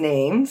guys'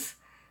 names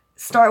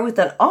start with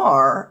an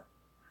R.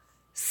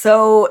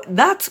 So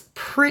that's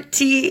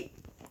pretty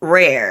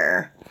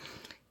rare.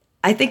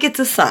 I think it's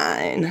a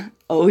sign.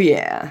 Oh,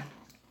 yeah.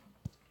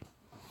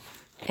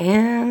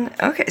 And,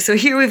 okay, so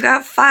here we've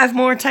got 5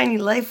 more tiny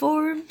life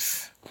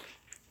orbs.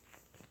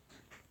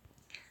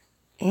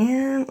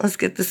 And let's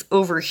get this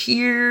over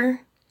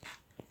here.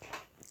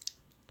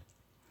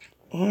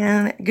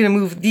 And I'm going to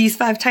move these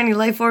 5 tiny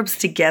life orbs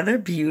together.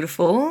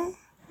 Beautiful.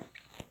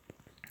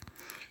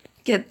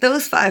 Get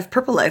those 5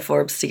 purple life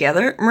orbs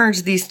together.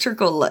 Merge these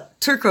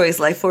turquoise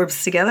life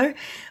orbs together.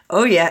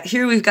 Oh, yeah,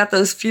 here we've got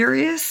those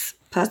furious.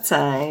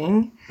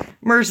 Patang.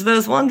 Merge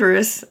those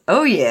wondrous.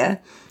 Oh, yeah.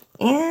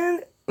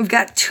 And we've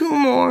got 2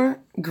 more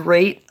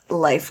great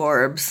life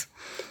orbs.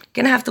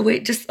 Gonna have to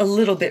wait just a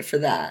little bit for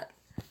that.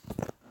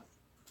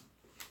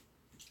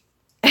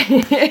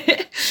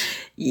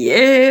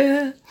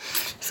 Yeah.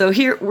 So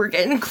here, we're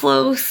getting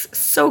close.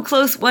 So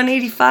close,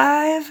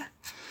 185.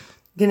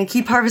 Gonna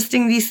keep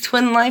harvesting these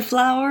twin life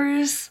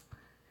flowers.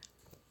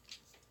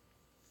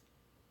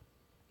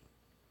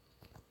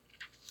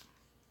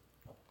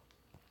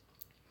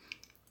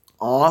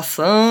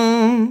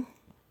 Awesome.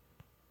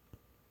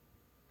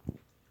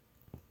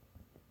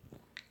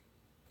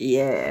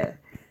 Yeah.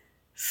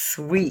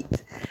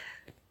 Sweet.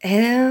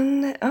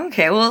 And,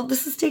 okay, well,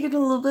 this is taking a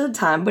little bit of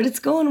time, but it's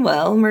going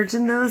well.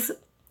 Merging those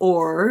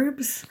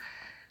orbs.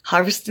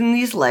 Harvesting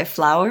these life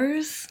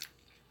flowers.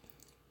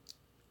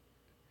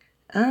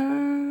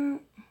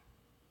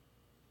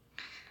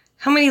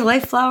 How many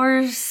life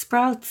flowers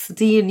sprouts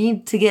do you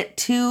need to get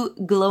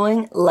 2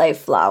 glowing life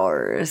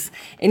flowers?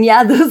 And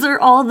yeah, those are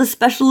all the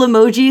special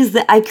emojis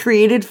that I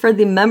created for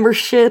the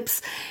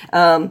memberships.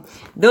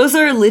 Those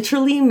are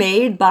literally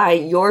made by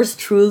yours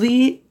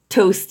truly,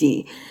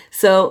 Toasty.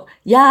 So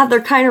yeah,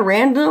 they're kind of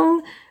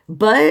random,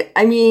 but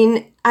I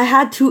mean, I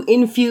had to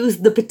infuse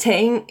the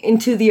patang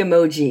into the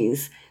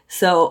emojis.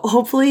 So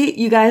hopefully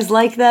you guys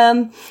like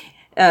them.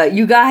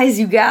 You guys,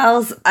 you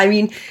gals, I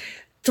mean,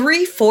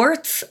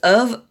 3/4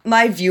 of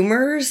my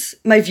viewers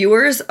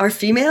are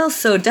female,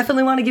 so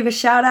definitely want to give a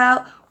shout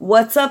out.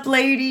 What's up,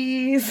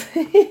 ladies?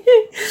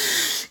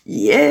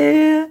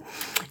 Yeah.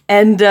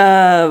 And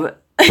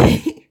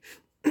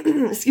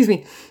excuse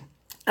me.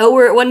 Oh,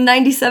 we're at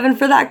 197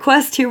 for that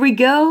quest. Here we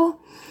go.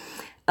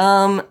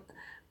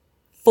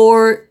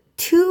 For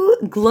 2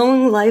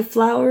 glowing life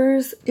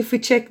flowers, if we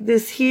check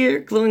this here,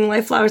 glowing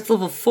life flowers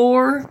level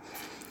 4.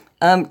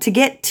 To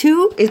get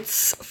 2,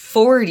 it's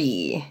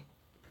 40.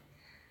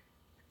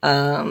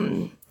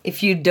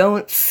 If you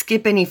don't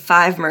skip any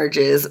 5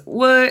 merges.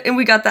 What? And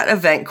we got that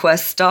event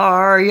quest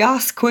star.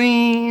 Yas,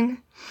 queen.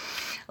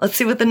 Let's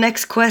see what the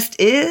next quest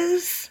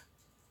is.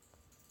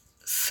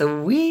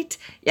 Sweet.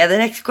 Yeah, the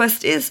next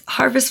quest is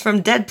harvest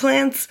from dead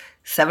plants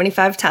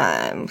 75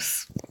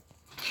 times.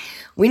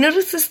 We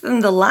noticed this in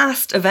the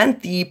last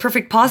event, the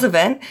Perfect Pause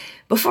event.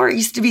 Before, it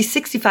used to be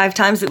 65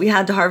 times that we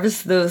had to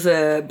harvest those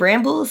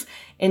brambles,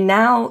 and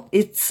now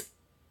it's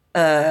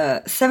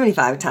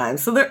 75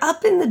 times. So they're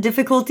up in the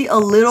difficulty a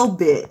little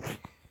bit.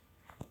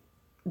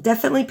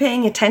 Definitely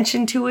paying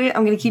attention to it.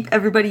 I'm going to keep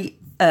everybody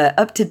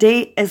up to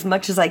date as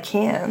much as I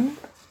can.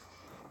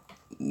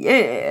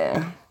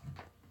 Yeah.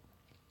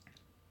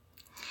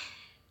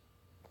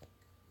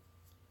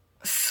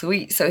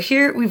 Sweet. So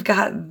here we've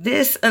got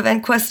this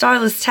event quest star.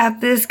 Let's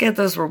tap this, get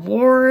those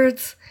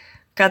rewards.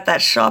 Got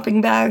that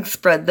shopping bag,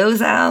 spread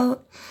those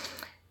out.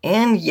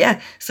 And yeah,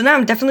 so now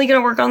I'm definitely going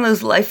to work on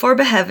those life orb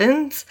of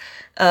heavens.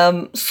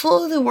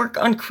 Slowly work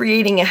on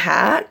creating a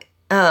hat.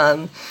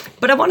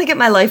 But I want to get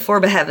my life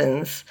orb of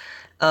heavens.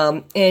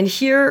 And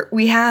here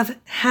we have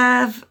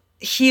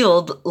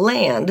healed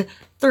land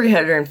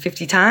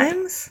 350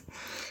 times.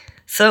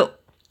 So,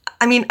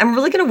 I mean, I'm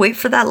really going to wait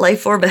for that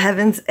life orb of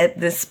heavens at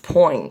this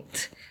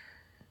point.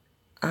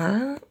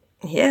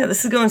 Yeah,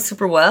 this is going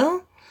super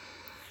well.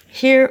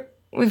 Here,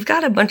 we've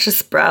got a bunch of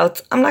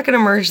sprouts. I'm not going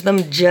to merge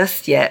them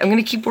just yet. I'm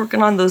going to keep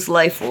working on those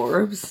life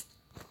orbs.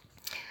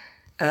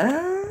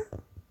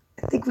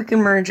 I think we can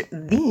merge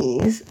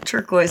these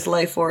turquoise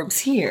life orbs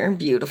here.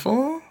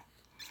 Beautiful.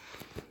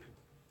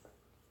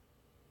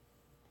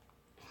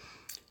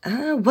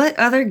 What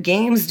other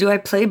games do I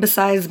play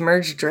besides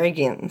Merge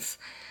Dragons?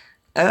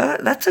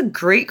 That's a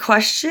great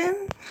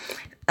question.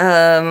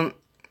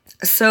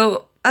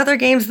 So, other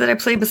games that I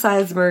play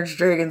besides Merge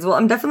Dragons. Well,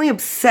 I'm definitely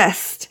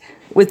obsessed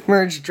with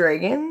Merge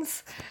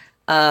Dragons.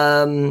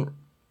 What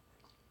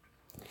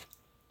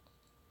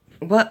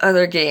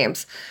other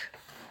games?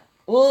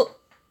 Well,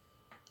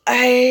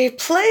 I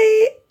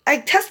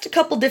test a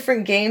couple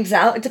different games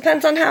out. It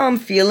depends on how I'm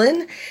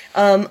feeling.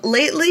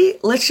 Lately,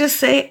 let's just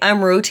say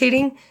I'm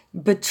rotating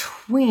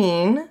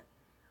between,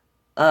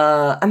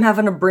 I'm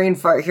having a brain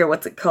fart here.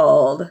 What's it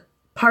called?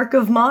 Park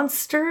of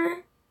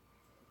Monster,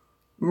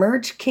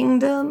 Merge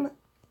Kingdom,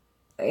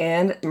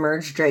 and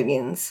Merge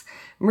Dragons.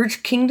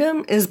 Merge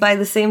Kingdom is by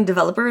the same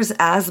developers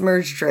as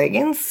Merge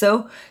Dragons,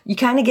 so you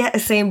kind of get the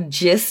same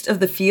gist of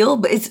the feel,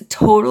 but it's a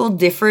total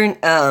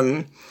different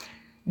kind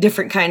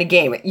of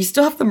game. You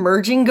still have the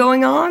merging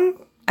going on.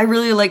 I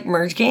really like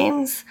merge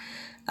games,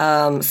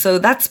 so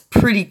that's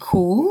pretty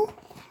cool.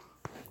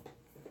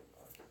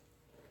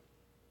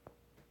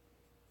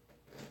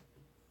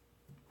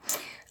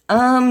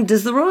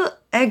 Does the royal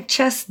egg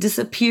chest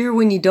disappear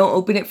when you don't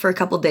open it for a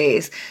couple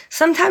days?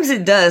 Sometimes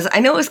it does. I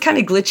know it was kind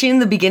of glitchy in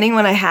the beginning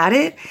when I had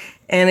it,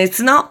 and it's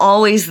not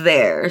always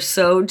there.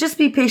 So just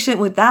be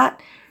patient with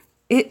that.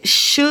 It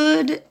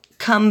should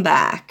come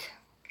back.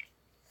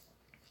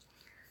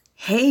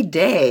 Hey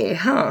Day,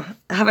 huh?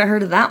 I haven't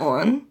heard of that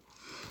one.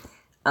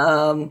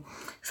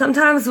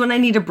 Sometimes when I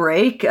need a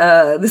break,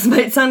 this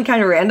might sound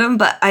kind of random,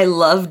 but I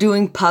love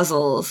doing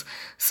puzzles.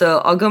 So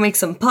I'll go make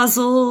some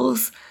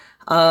puzzles.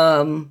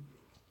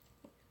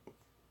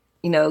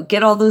 You know,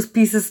 get all those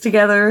pieces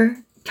together,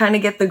 kind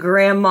of get the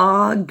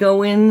grandma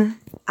going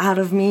out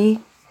of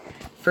me,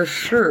 for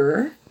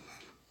sure.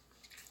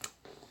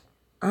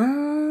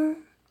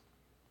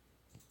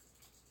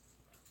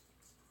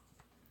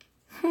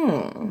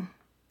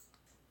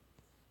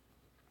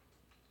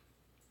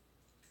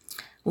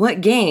 What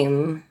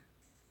game?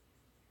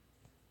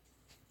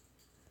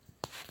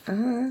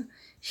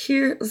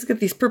 Here, let's get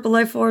these purple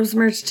life orbs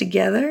merged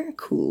together.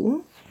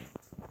 Cool.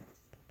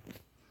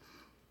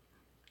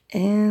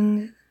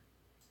 And,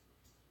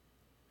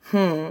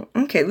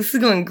 okay, this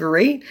is going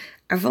great.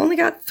 I've only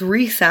got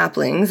 3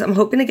 saplings. I'm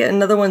hoping to get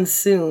another one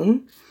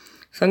soon.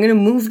 So I'm going to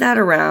move that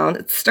around.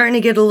 It's starting to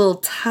get a little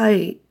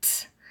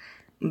tight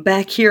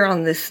back here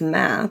on this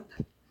map.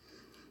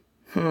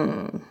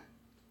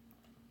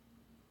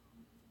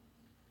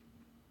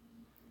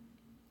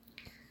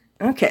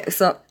 Okay,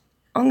 so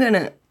I'm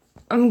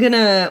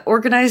gonna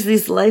organize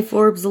these life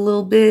orbs a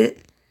little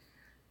bit.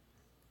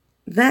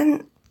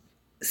 Then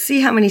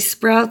see how many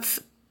sprouts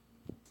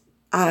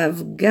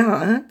I've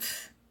got.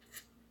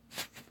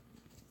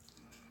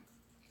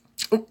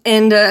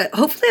 And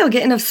hopefully I'll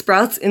get enough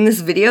sprouts in this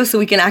video so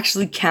we can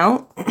actually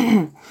count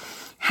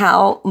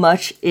how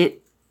long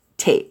it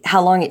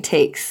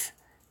takes.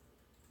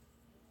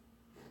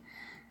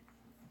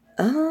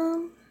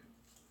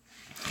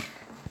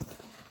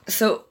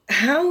 So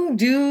how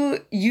do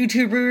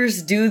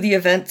YouTubers do the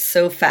events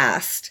so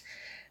fast?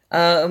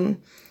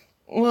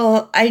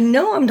 Well, I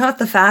know I'm not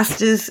the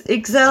fastest.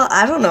 Excel,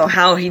 I don't know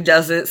how he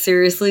does it.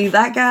 Seriously,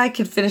 that guy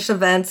can finish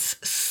events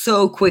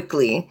so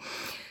quickly.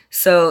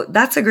 So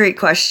that's a great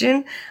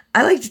question.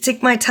 I like to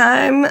take my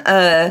time,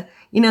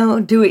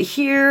 do it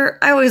here.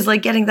 I always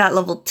like getting that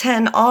level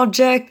 10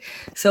 object.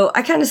 So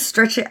I kind of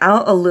stretch it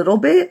out a little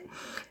bit.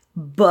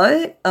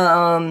 But,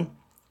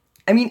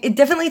 it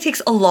definitely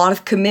takes a lot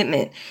of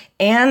commitment.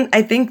 And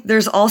I think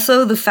there's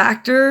also the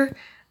factor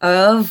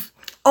of,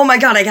 oh my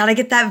God, I gotta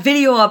get that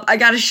video up. I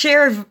gotta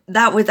share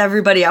that with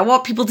everybody. I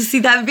want people to see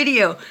that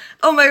video.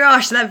 Oh my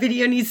gosh, that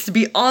video needs to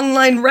be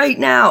online right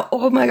now.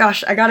 Oh my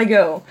gosh, I gotta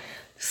go.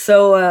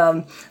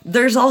 So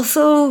there's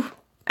also,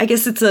 I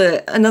guess it's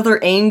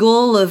another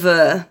angle of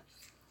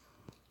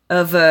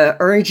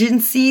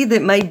urgency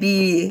that might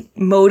be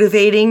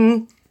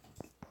motivating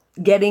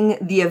getting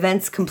the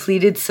events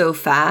completed so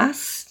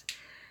fast.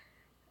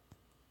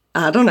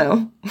 I don't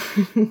know.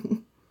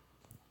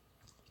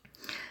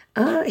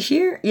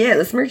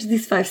 Let's merge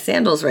these 5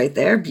 sandals right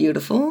there.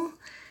 Beautiful.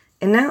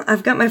 And now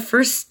I've got my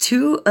first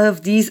 2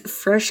 of these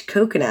fresh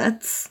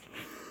coconuts.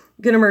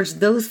 I'm gonna merge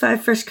those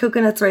 5 fresh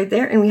coconuts right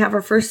there, and we have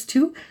our first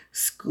 2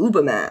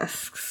 scuba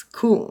masks.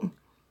 Cool.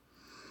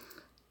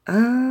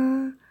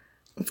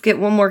 Let's get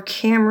one more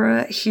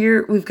camera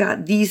here. We've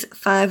got these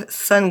 5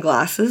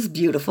 sunglasses.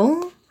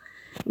 Beautiful.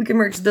 We can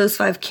merge those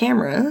 5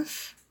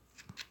 cameras.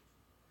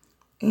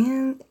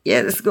 And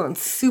yeah, this is going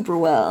super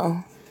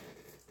well.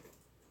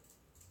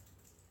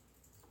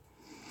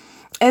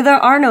 And there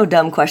are no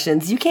dumb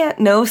questions. You can't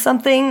know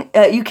something.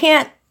 You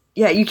can't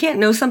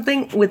know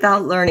something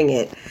without learning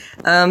it.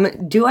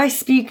 Do I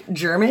speak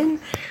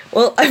German?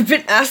 Well, I've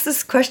been asked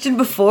this question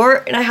before,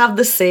 and I have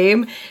the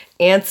same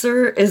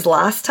answer as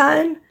last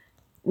time.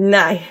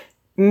 Nein.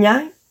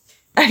 Nein.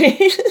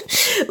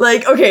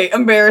 Okay,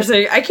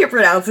 embarrassing. I can't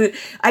pronounce it.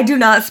 I do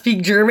not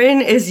speak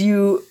German, as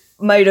you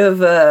might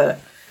have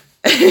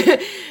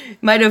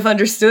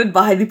understood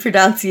by the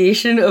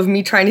pronunciation of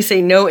me trying to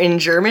say no in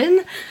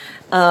German.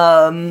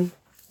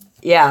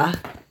 Yeah.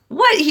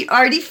 What? He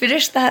already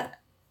finished that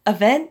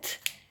event?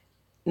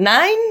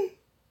 9?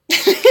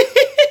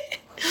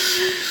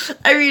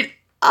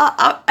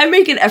 I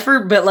make an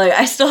effort, but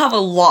I still have a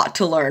lot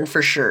to learn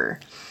for sure.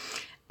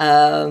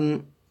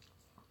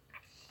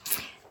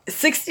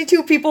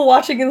 62 people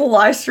watching in the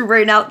live stream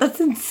right now. That's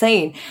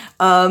insane.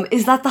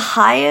 Is that the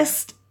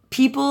highest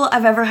people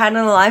I've ever had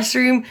on a live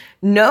stream?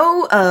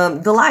 No,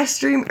 the live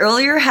stream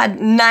earlier had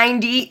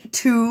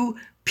 92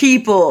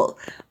 people.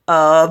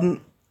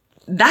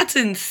 That's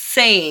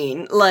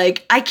insane.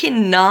 I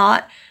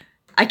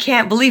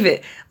can't believe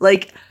it.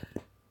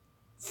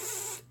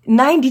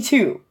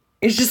 92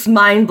 is just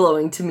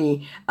mind-blowing to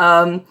me.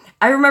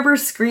 I remember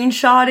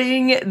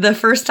screenshotting the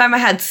first time I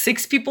had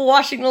 6 people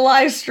watching the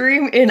live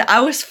stream, and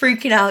I was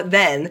freaking out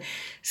then.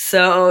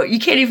 So you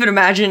can't even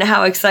imagine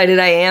how excited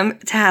I am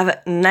to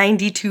have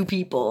 92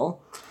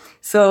 people.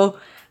 So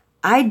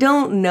I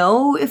don't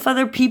know if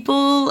other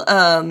people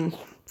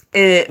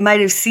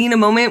might have seen a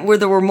moment where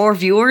there were more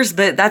viewers,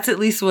 but that's at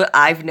least what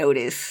I've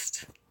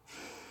noticed.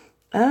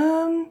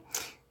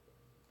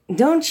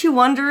 Don't you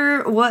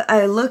wonder what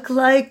I look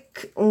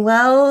like?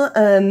 Well,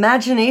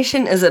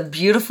 imagination is a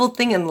beautiful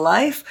thing in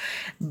life,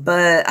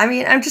 but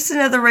I'm just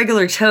another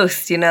regular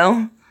toast, you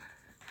know?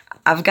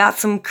 I've got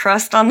some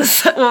crust on the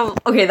side. Well,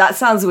 okay, that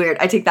sounds weird.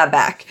 I take that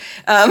back.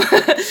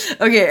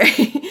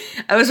 Okay,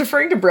 I was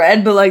referring to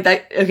bread, but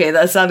that. Okay,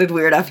 that sounded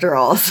weird after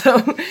all.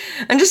 So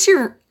I'm just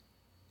a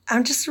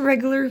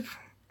regular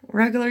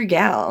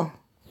gal.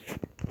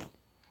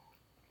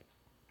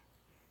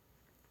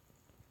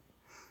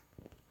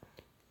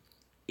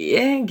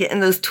 Yeah,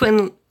 getting those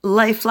twin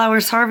life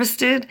flowers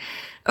harvested.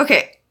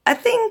 Okay, I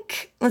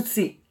think, let's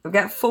see. I've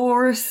got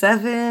 4,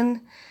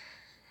 7,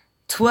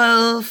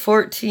 12,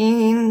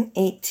 14,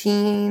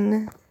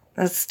 18.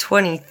 That's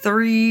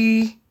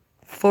 23,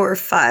 4,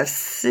 5,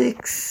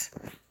 6,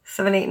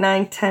 7, 8,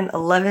 9, 10,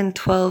 11,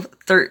 12,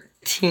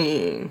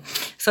 13.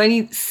 So I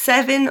need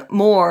 7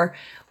 more.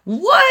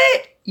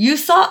 What? You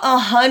saw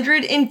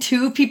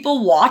 102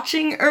 people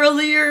watching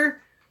earlier?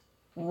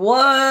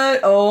 What?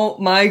 Oh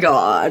my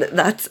God,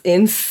 that's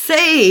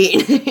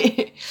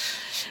insane.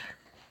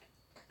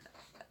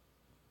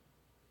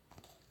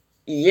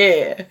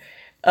 Yeah.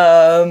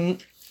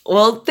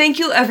 Well, thank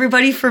you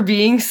everybody for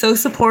being so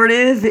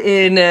supportive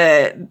in,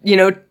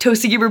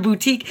 Toasty Gamer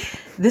Boutique.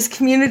 This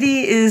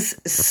community is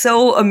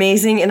so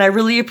amazing, and I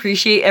really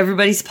appreciate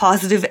everybody's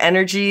positive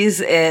energies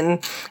and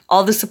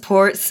all the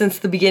support since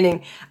the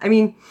beginning. I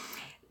mean,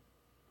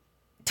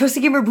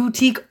 Toasted Gamer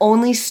Boutique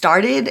only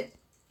started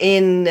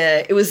in,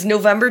 it was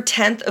November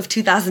 10th of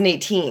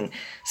 2018.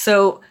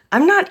 So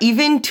I'm not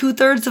even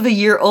 2/3 of a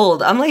year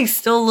old. I'm like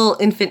still a little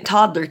infant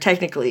toddler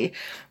technically,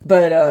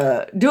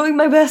 but doing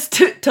my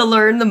best to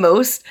learn the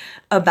most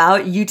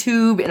about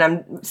YouTube, and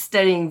I'm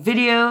studying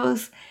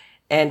videos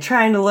and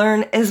trying to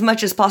learn as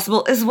much as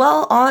possible as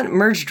well on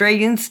Merge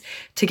Dragons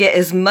to get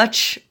as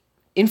much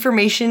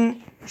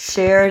information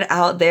shared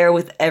out there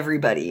with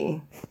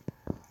everybody.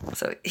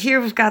 So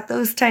here we've got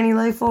those tiny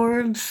life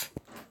orbs.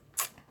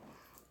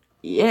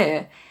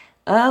 Yeah.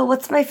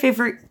 What's my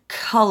favorite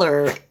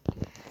color?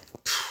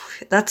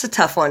 That's a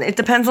tough one. It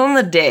depends on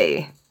the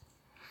day.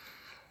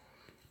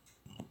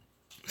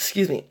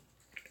 Excuse me.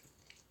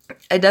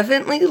 I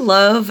definitely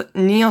love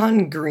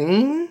neon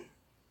green.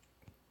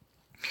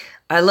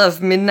 I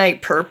love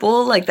midnight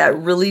purple, like that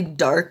really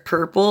dark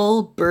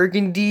purple,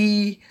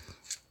 burgundy,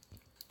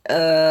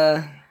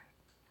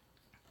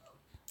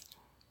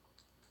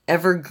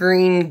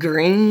 evergreen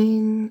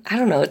green. I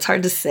don't know, it's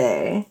hard to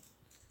say.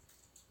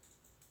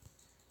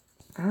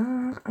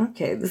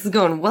 Okay, this is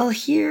going well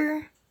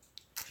here.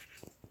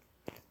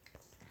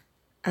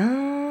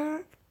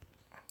 And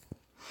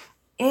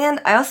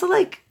I also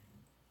like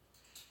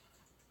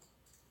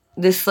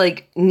this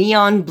like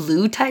neon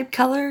blue type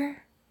color.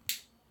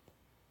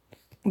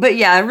 But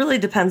yeah, it really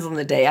depends on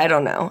the day. I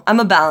don't know.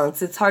 I'm a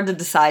balance. It's hard to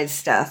decide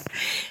stuff.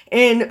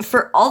 And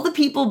for all the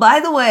people,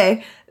 by the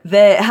way,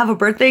 that have a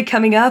birthday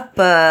coming up,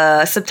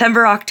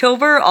 September,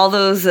 October, all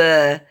those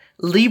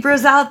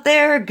Libras out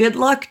there, good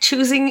luck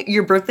choosing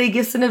your birthday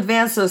gifts in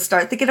advance. So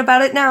start thinking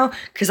about it now,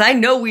 because I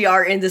know we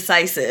are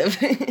indecisive.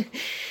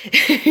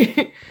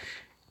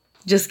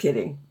 Just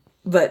kidding,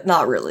 but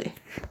not really.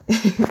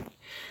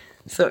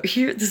 So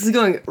here, this is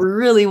going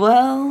really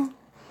well.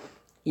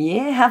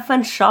 Yeah, have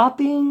fun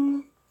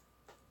shopping.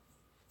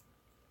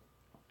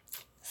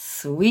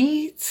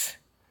 Sweet.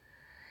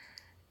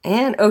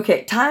 And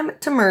okay, time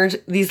to merge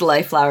these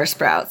life flower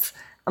sprouts.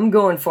 I'm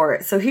going for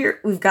it. So here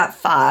we've got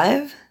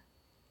 5,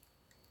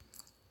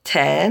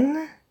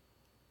 10,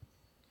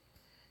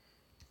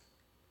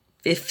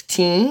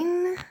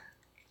 15.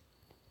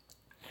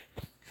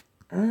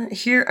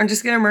 Here, I'm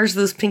just going to merge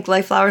those pink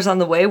life flowers on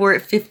the way. We're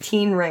at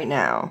 15 right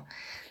now.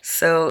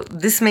 So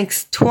this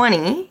makes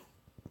 20.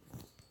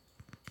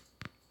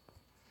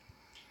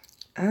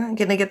 I'm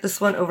going to get this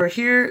one over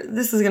here.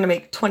 This is going to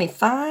make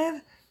 25.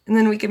 And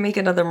then we can make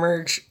another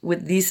merge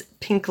with these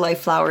pink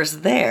life flowers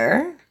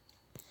there.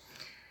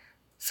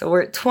 So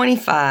we're at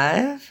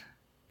 25.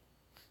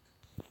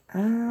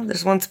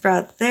 There's one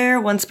sprout there,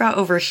 one sprout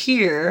over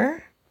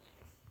here.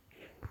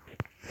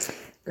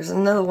 There's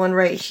another one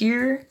right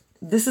here.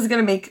 This is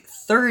going to make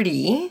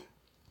 30.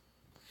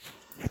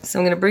 So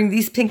I'm going to bring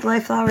these pink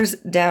life flowers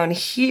down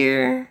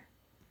here.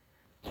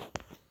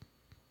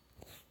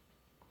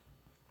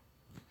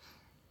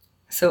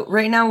 So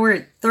right now we're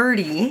at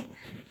 30.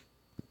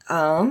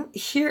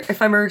 Here,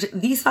 if I merge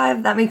these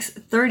 5, that makes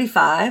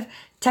 35.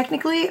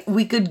 Technically,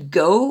 we could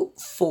go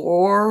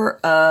for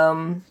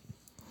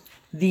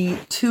the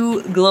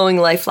 2 glowing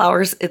life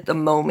flowers at the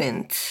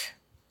moment.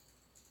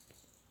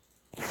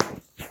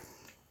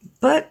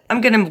 But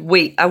I'm going to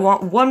wait. I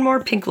want one more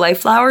pink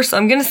life flower, so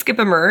I'm going to skip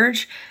a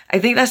merge. I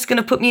think that's going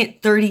to put me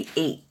at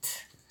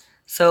 38.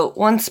 So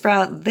one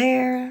sprout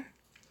there.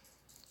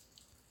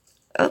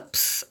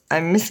 Oops,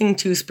 I'm missing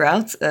 2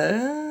 sprouts.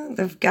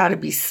 They've got to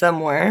be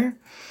somewhere.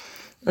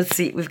 Let's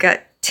see, we've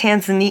got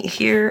Tanzanite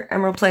here,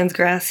 Emerald Plains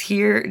grass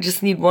here.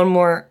 Just need one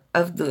more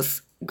of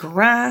this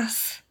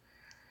grass.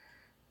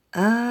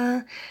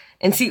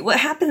 And see, what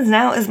happens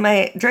now is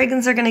my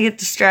dragons are going to get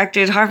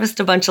distracted,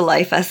 harvest a bunch of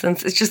life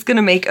essence. It's just going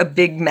to make a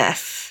big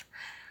mess.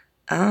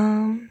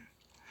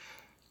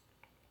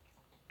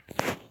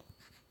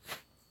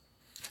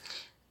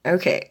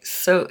 Okay,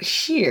 so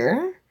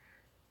here.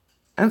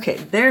 Okay,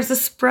 there's a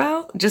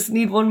sprout. Just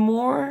need one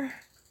more.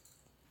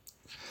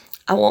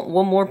 I want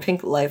one more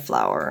pink life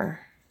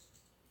flower.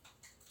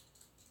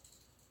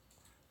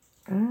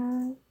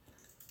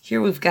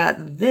 Here we've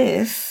got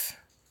this.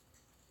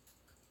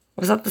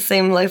 Was that the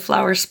same life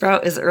flower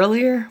sprout as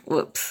earlier?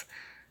 Whoops.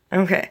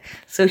 Okay,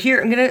 so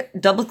here I'm going to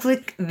double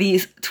click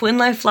these twin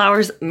life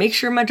flowers. Make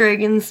sure my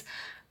dragons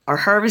are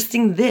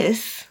harvesting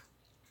this.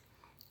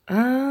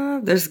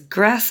 There's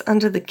grass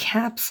under the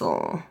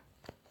capsule.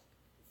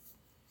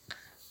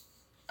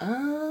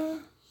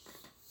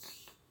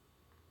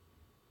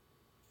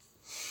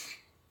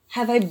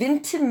 Have I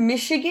been to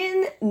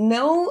Michigan?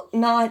 No,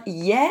 not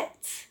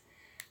yet.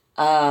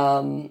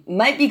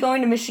 Might be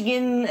going to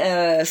Michigan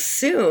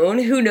soon.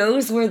 Who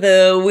knows where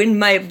the wind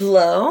might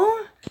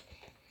blow?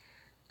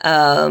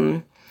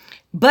 But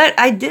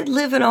I did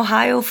live in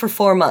Ohio for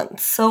 4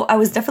 months, so I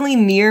was definitely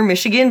near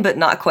Michigan, but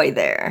not quite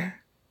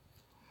there.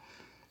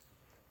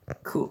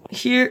 Cool.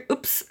 Here,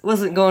 oops,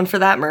 wasn't going for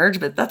that merge,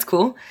 but that's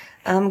cool.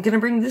 I'm gonna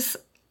bring this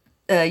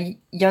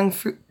young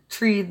fruit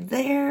tree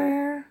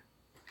there.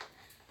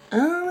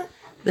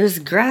 There's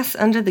grass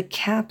under the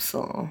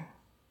capsule.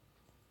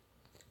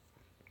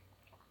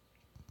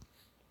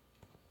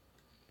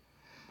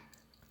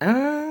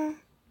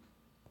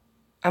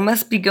 I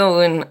must be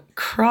going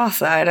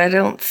cross-eyed. I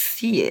don't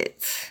see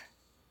it.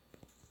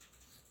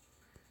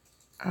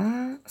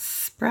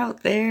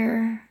 Sprout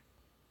there.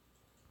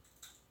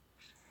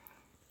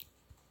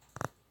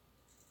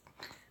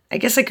 I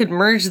guess I could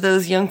merge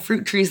those young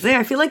fruit trees there.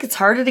 I feel like it's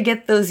harder to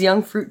get those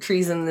young fruit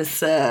trees in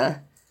this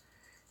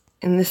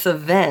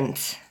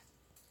event.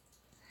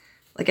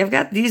 Like, I've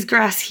got these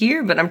grass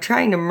here, but I'm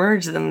trying to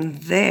merge them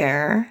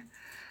there.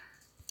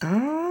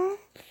 And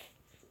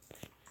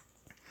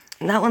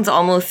that one's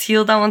almost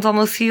healed. That one's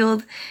almost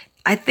healed.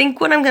 I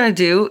think what I'm going to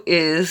do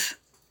is,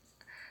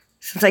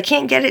 since I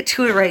can't get it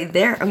to it right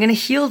there, I'm going to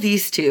heal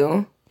these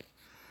two.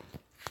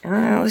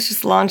 Let's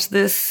just launch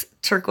this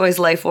turquoise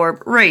life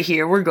orb right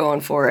here. We're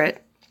going for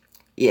it.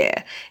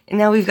 Yeah. And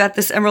now we've got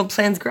this Emerald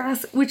Plans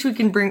grass, which we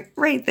can bring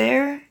right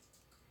there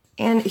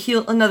and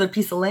heal another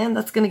piece of land.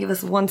 That's going to give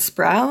us one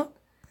sprout.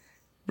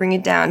 Bring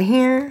it down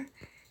here.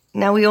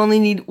 Now we only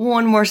need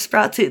one more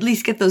sprout to at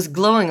least get those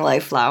glowing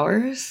life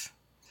flowers.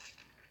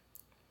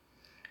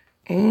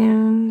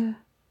 And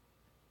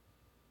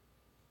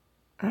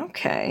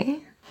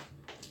okay.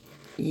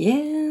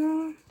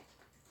 Yeah.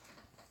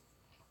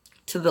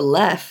 To the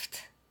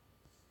left.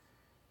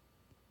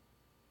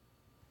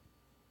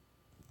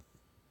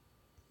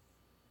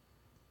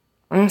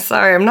 I'm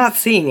sorry, I'm not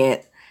seeing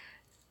it.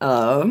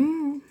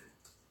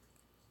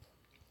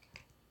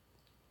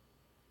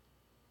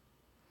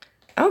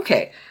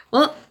 Okay.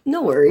 Well,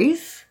 no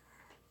worries.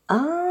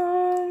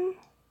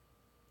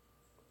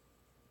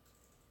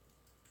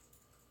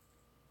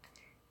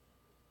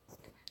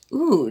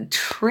 Ooh,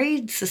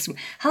 trade system.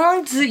 How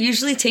long does it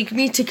usually take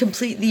me to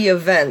complete the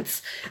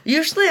events?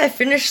 Usually I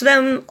finish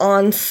them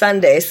on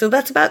Sunday, so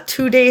that's about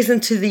 2 days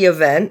into the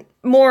event.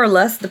 More or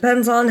less,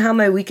 depends on how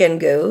my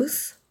weekend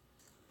goes.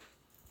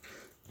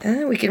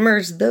 We can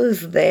merge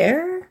those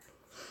there.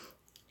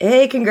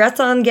 Hey, congrats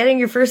on getting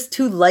your first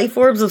 2 life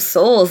orbs of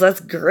souls. That's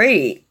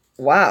great.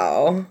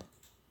 Wow.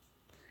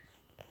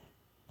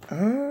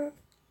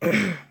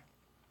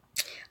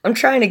 I'm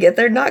trying to get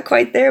there. Not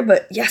quite there,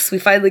 but yes, we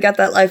finally got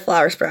that life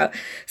flower sprout.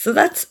 So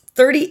that's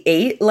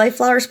 38 life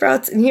flower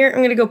sprouts in here. I'm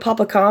going to go pop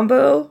a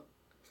combo.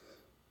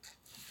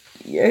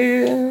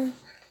 Yeah.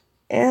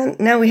 And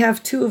now we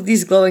have 2 of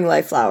these glowing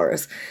life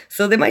flowers.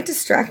 So they might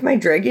distract my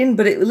dragon,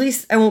 but at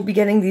least I won't be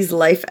getting these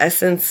life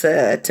essence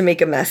to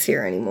make a mess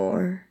here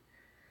anymore.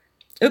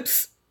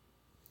 Oops.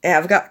 Yeah,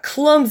 I've got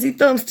clumsy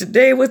thumbs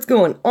today. What's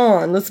going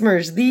on? Let's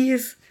merge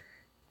these.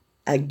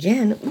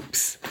 Again.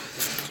 Oops.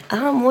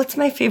 What's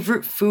my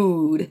favorite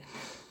food?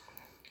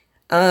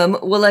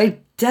 Well, I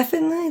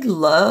definitely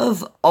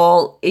love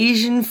all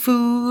Asian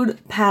food.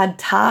 Pad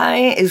Thai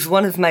is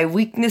one of my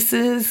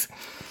weaknesses.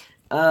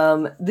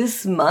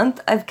 This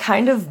month, I've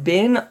kind of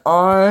been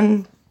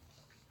on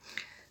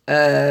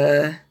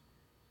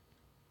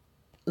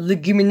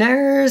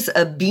legumineuses,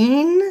 a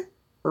bean,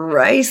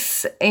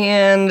 rice,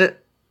 and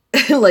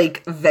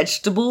like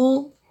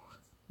vegetable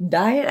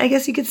diet, I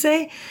guess you could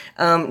say.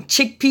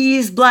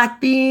 Chickpeas, black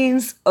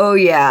beans. Oh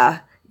yeah,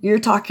 you're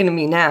talking to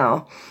me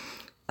now.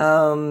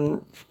 I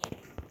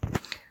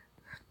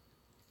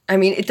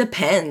mean, it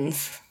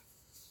depends.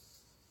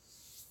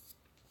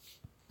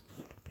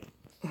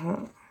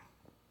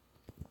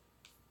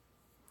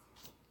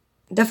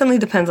 Definitely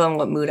depends on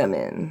what mood I'm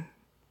in.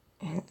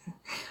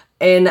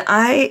 And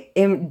I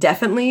am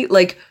definitely,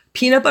 like,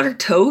 peanut butter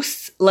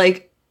toast,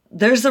 like,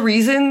 there's a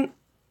reason,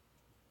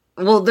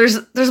 well, there's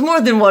more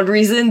than one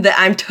reason that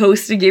I'm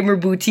Toast a Gamer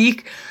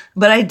Boutique,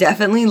 but I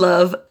definitely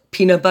love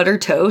peanut butter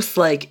toast.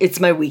 Like, it's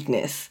my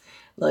weakness.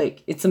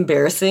 Like, it's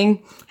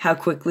embarrassing how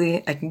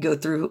quickly I can go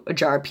through a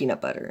jar of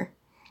peanut butter.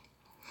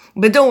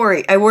 But don't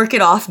worry, I work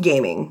it off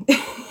gaming.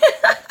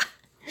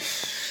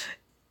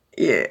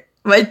 Yeah.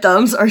 My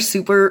thumbs are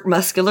super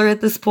muscular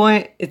at this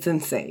point. It's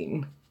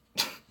insane.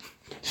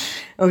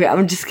 Okay,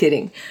 I'm just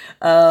kidding.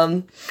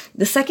 The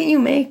second you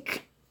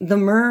make the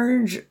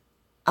merge,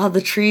 the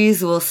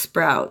trees will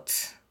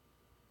sprout.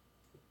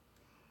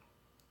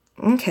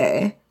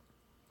 Okay.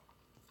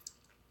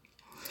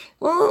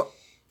 Well,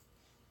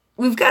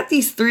 we've got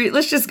these 3.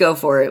 Let's just go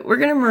for it. We're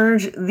going to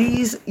merge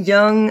these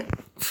young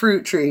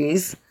fruit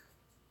trees.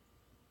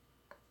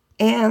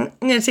 And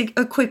I'm going to take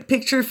a quick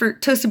picture for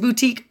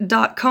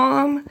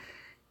toastedboutique.com.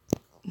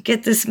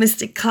 Get this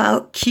Mystic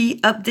Cloud Key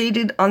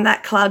updated on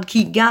that Cloud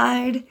Key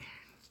guide.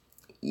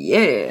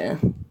 Yeah.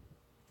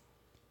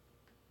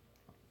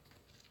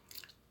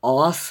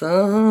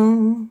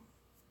 Awesome.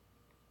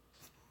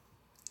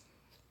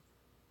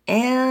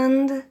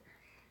 And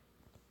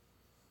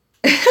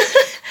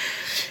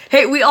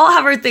hey, we all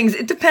have our things.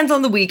 It depends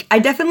on the week.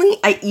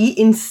 I eat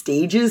in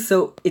stages,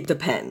 so it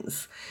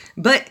depends.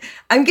 But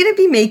I'm going to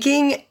be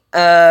making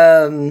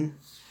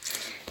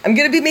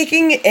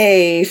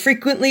a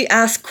frequently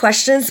asked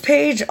questions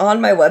page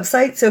on my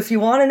website. So if you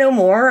want to know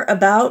more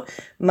about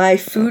my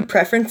food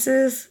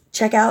preferences,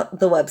 check out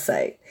the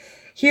website.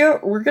 Here,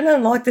 we're going to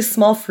unlock this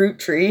small fruit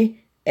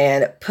tree.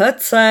 And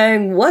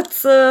Putsang,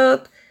 what's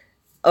up?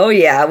 Oh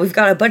yeah, we've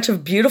got a bunch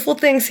of beautiful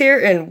things here,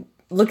 and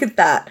look at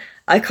that.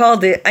 I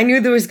called it. I knew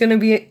there was going to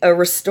be a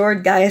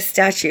restored Gaia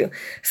statue.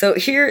 So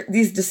here,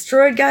 these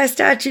destroyed Gaia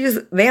statues,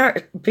 they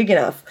aren't big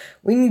enough.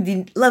 We need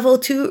the level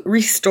 2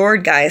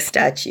 restored Gaia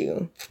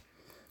statue.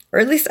 Or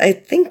at least I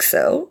think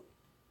so.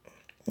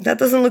 That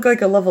doesn't look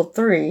like a level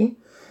 3.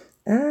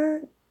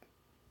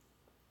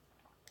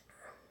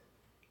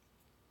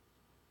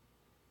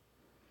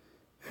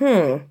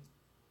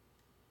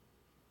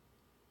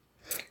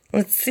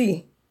 Let's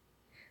see.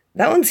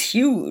 That one's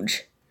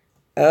huge.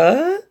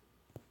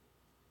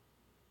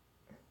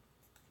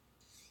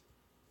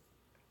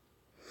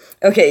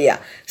 Okay, yeah.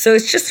 So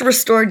it's just a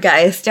restored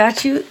Gaia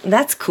statue.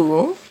 That's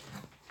cool.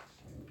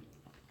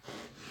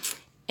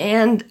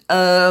 And,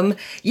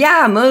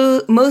 yeah,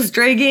 Mo's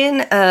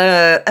Dragon,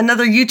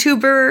 another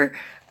YouTuber.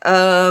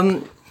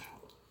 I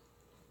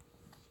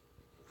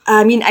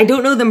mean, I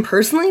don't know them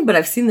personally, but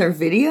I've seen their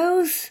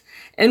videos.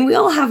 And we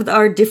all have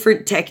our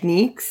different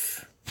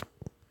techniques.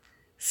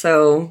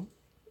 So,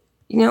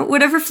 you know,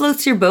 whatever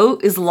floats your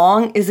boat as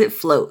long as it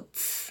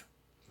floats.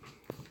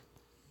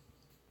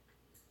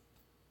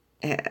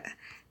 Yeah.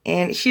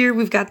 And here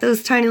we've got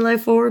those tiny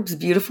life orbs.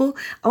 Beautiful.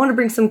 I want to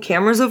bring some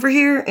cameras over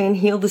here and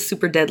heal the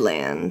super dead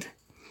land.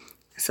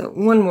 So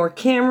one more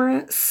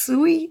camera.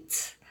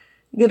 Sweet.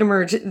 I'm going to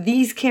merge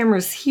these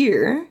cameras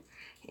here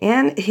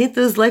and hit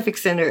those life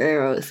extender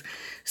arrows.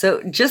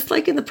 So just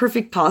like in the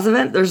Perfect Pause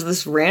event, there's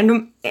this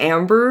random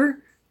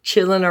amber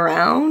chilling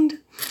around.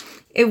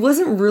 It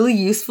wasn't really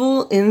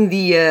useful in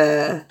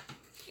the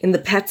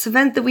pets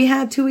event that we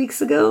had 2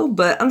 weeks ago,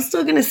 but I'm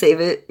still going to save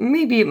it.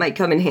 Maybe it might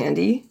come in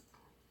handy.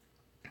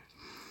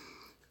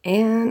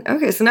 And,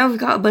 okay, so now we've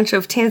got a bunch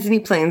of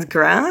Tanzania Plains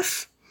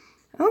grass.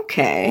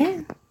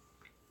 Okay.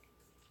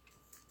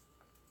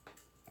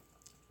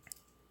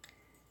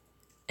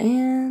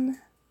 And...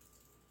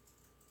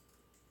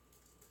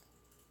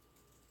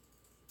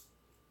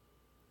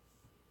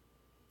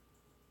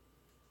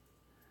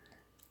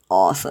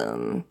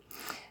 awesome.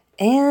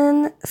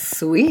 And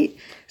sweet.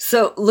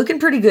 So, looking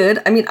pretty good.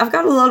 I mean, I've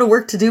got a lot of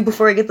work to do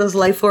before I get those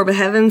Life Orb of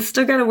Heaven.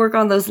 Still got to work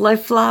on those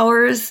life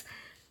flowers.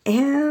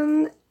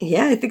 And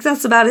yeah, I think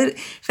that's about it.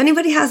 If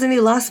anybody has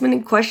any last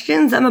minute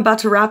questions, I'm about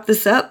to wrap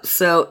this up.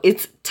 So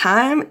it's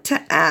time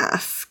to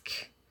ask.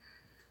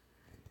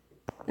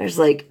 There's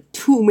like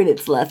 2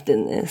 minutes left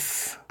in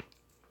this.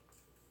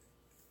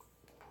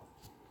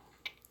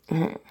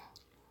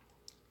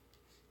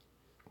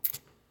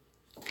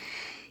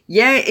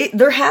 Yeah,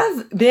 there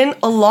have been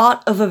a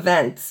lot of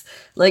events.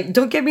 Like,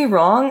 don't get me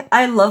wrong,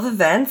 I love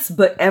events,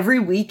 but every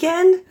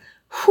weekend,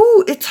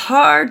 whew, it's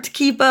hard to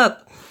keep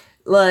up.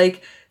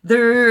 Like,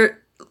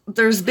 there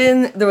was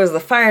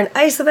the Fire and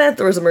Ice event,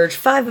 there was a Merge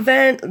 5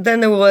 event,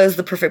 then there was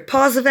the Perfect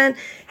Pause event,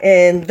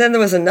 and then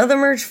there was another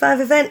Merge 5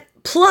 event,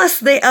 plus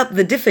they upped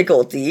the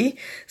difficulty,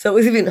 so it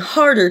was even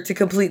harder to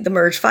complete the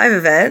Merge 5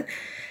 event.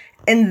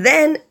 And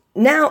then,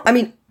 now, I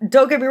mean,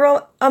 don't get me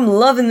wrong, I'm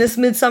loving this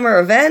Midsummer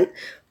event,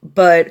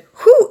 but,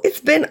 whew, it's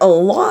been a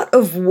lot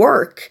of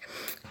work.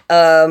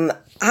 I'm,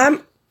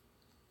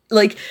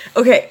 like,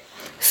 okay,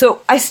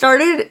 so I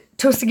started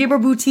Toasted Gamer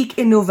Boutique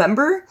in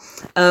November.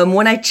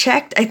 When I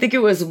checked, I think it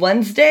was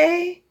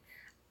Wednesday,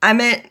 I'm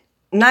at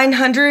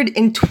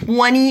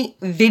 920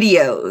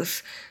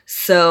 videos.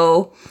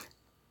 So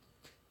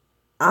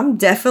I'm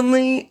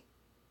definitely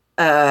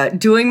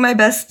doing my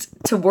best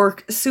to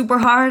work super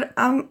hard.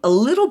 I'm a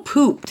little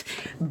pooped,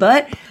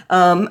 but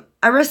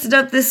I rested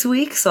up this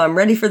week, so I'm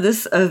ready for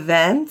this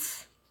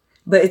event.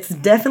 But it's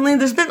definitely,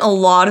 there's been a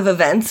lot of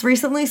events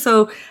recently,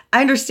 so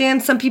I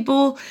understand some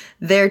people,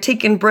 they're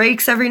taking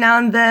breaks every now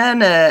and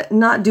then,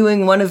 not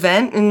doing one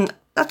event, and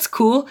that's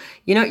cool.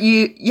 You know,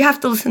 you have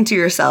to listen to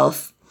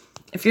yourself.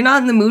 If you're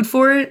not in the mood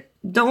for it,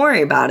 don't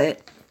worry about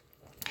it.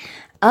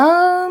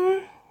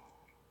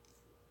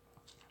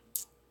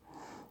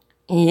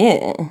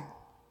 Yeah.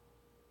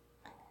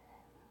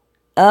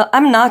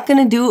 I'm not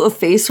gonna do a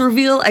face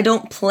reveal. I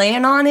don't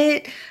plan on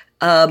it.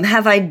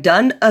 Have I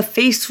done a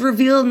face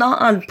reveal?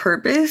 Not on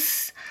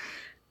purpose.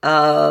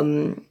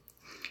 I'm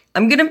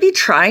gonna be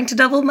trying to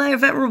double my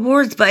event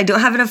rewards, but I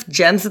don't have enough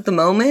gems at the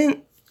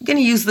moment. I'm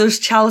gonna use those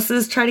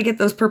chalices, try to get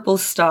those purple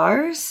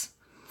stars.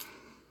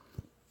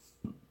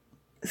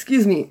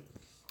 Excuse me.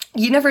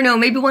 You never know,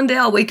 maybe one day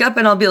I'll wake up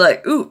and I'll be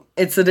like, ooh,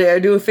 it's the day I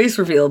do a face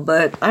reveal,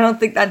 but I don't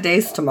think that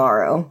day's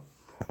tomorrow.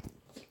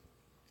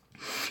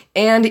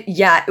 And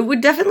yeah, it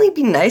would definitely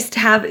be nice to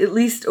have at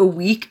least a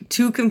week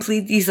to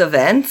complete these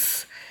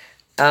events.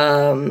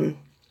 It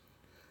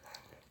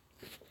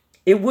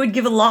would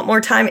give a lot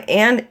more time,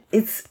 and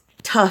it's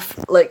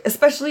tough, like,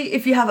 especially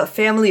if you have a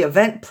family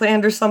event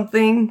planned or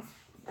something.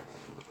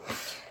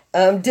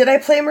 Did I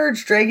play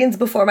Merge Dragons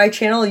before my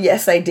channel?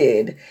 Yes, I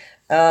did.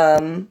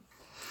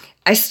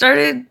 I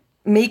started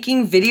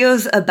making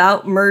videos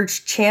about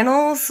merged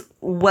channels.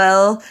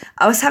 Well,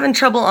 I was having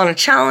trouble on a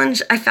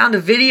challenge. I found a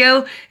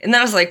video, and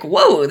then I was like,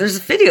 whoa, there's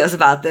videos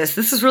about this.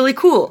 This is really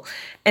cool.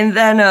 And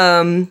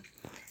then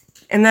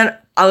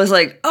I was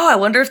like, oh, I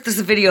wonder if there's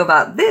a video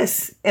about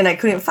this, and I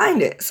couldn't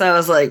find it. So I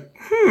was like,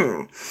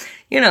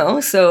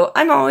 so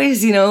I'm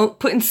always,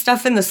 putting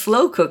stuff in the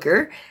slow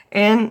cooker,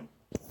 and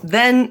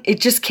then it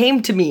just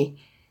came to me.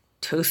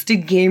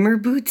 Toasted Gamer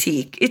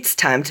Boutique. It's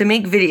time to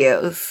make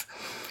videos.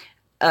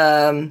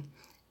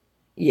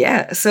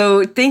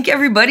 So thank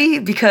everybody,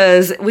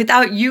 because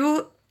without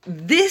you,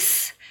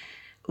 this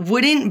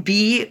wouldn't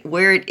be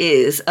where it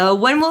is.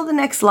 When will the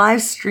next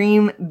live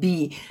stream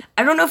be?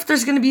 I don't know if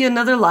there's going to be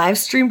another live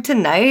stream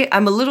tonight.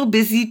 I'm a little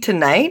busy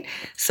tonight,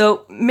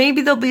 so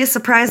maybe there'll be a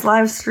surprise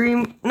live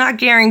stream. Not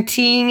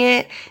guaranteeing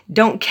it.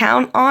 Don't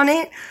count on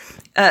it.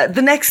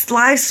 The next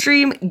live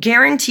stream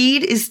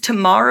guaranteed is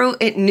tomorrow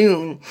at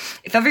noon.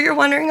 If ever you're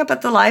wondering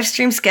about the live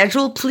stream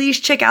schedule, please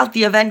check out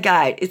the event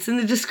guide. It's in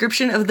the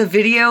description of the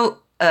video,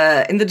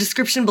 in the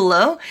description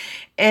below.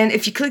 And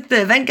if you click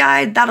the event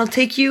guide, that'll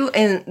take you,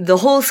 and the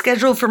whole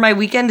schedule for my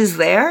weekend is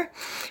there.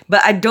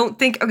 But I don't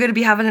think I'm going to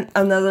be having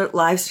another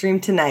live stream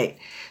tonight.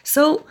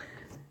 So,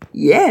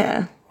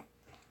 yeah.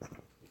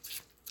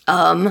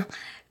 I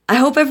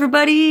hope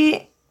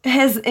everybody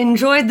has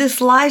enjoyed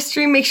this live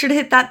stream. Make sure to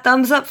hit that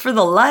thumbs up for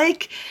the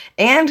like,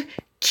 and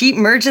keep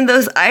merging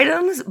those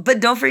items. But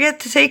don't forget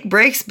to take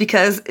breaks,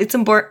 because it's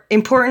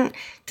important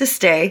to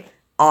stay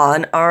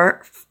on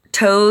our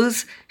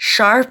toes,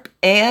 sharp,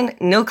 and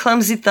no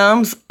clumsy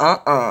thumbs.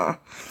 I'm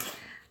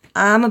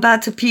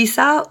about to peace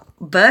out,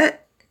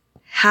 but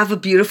have a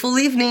beautiful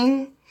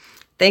evening.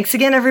 Thanks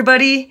again,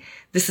 everybody.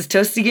 This is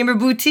Toasty Gamer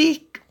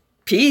Boutique.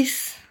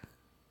 Peace.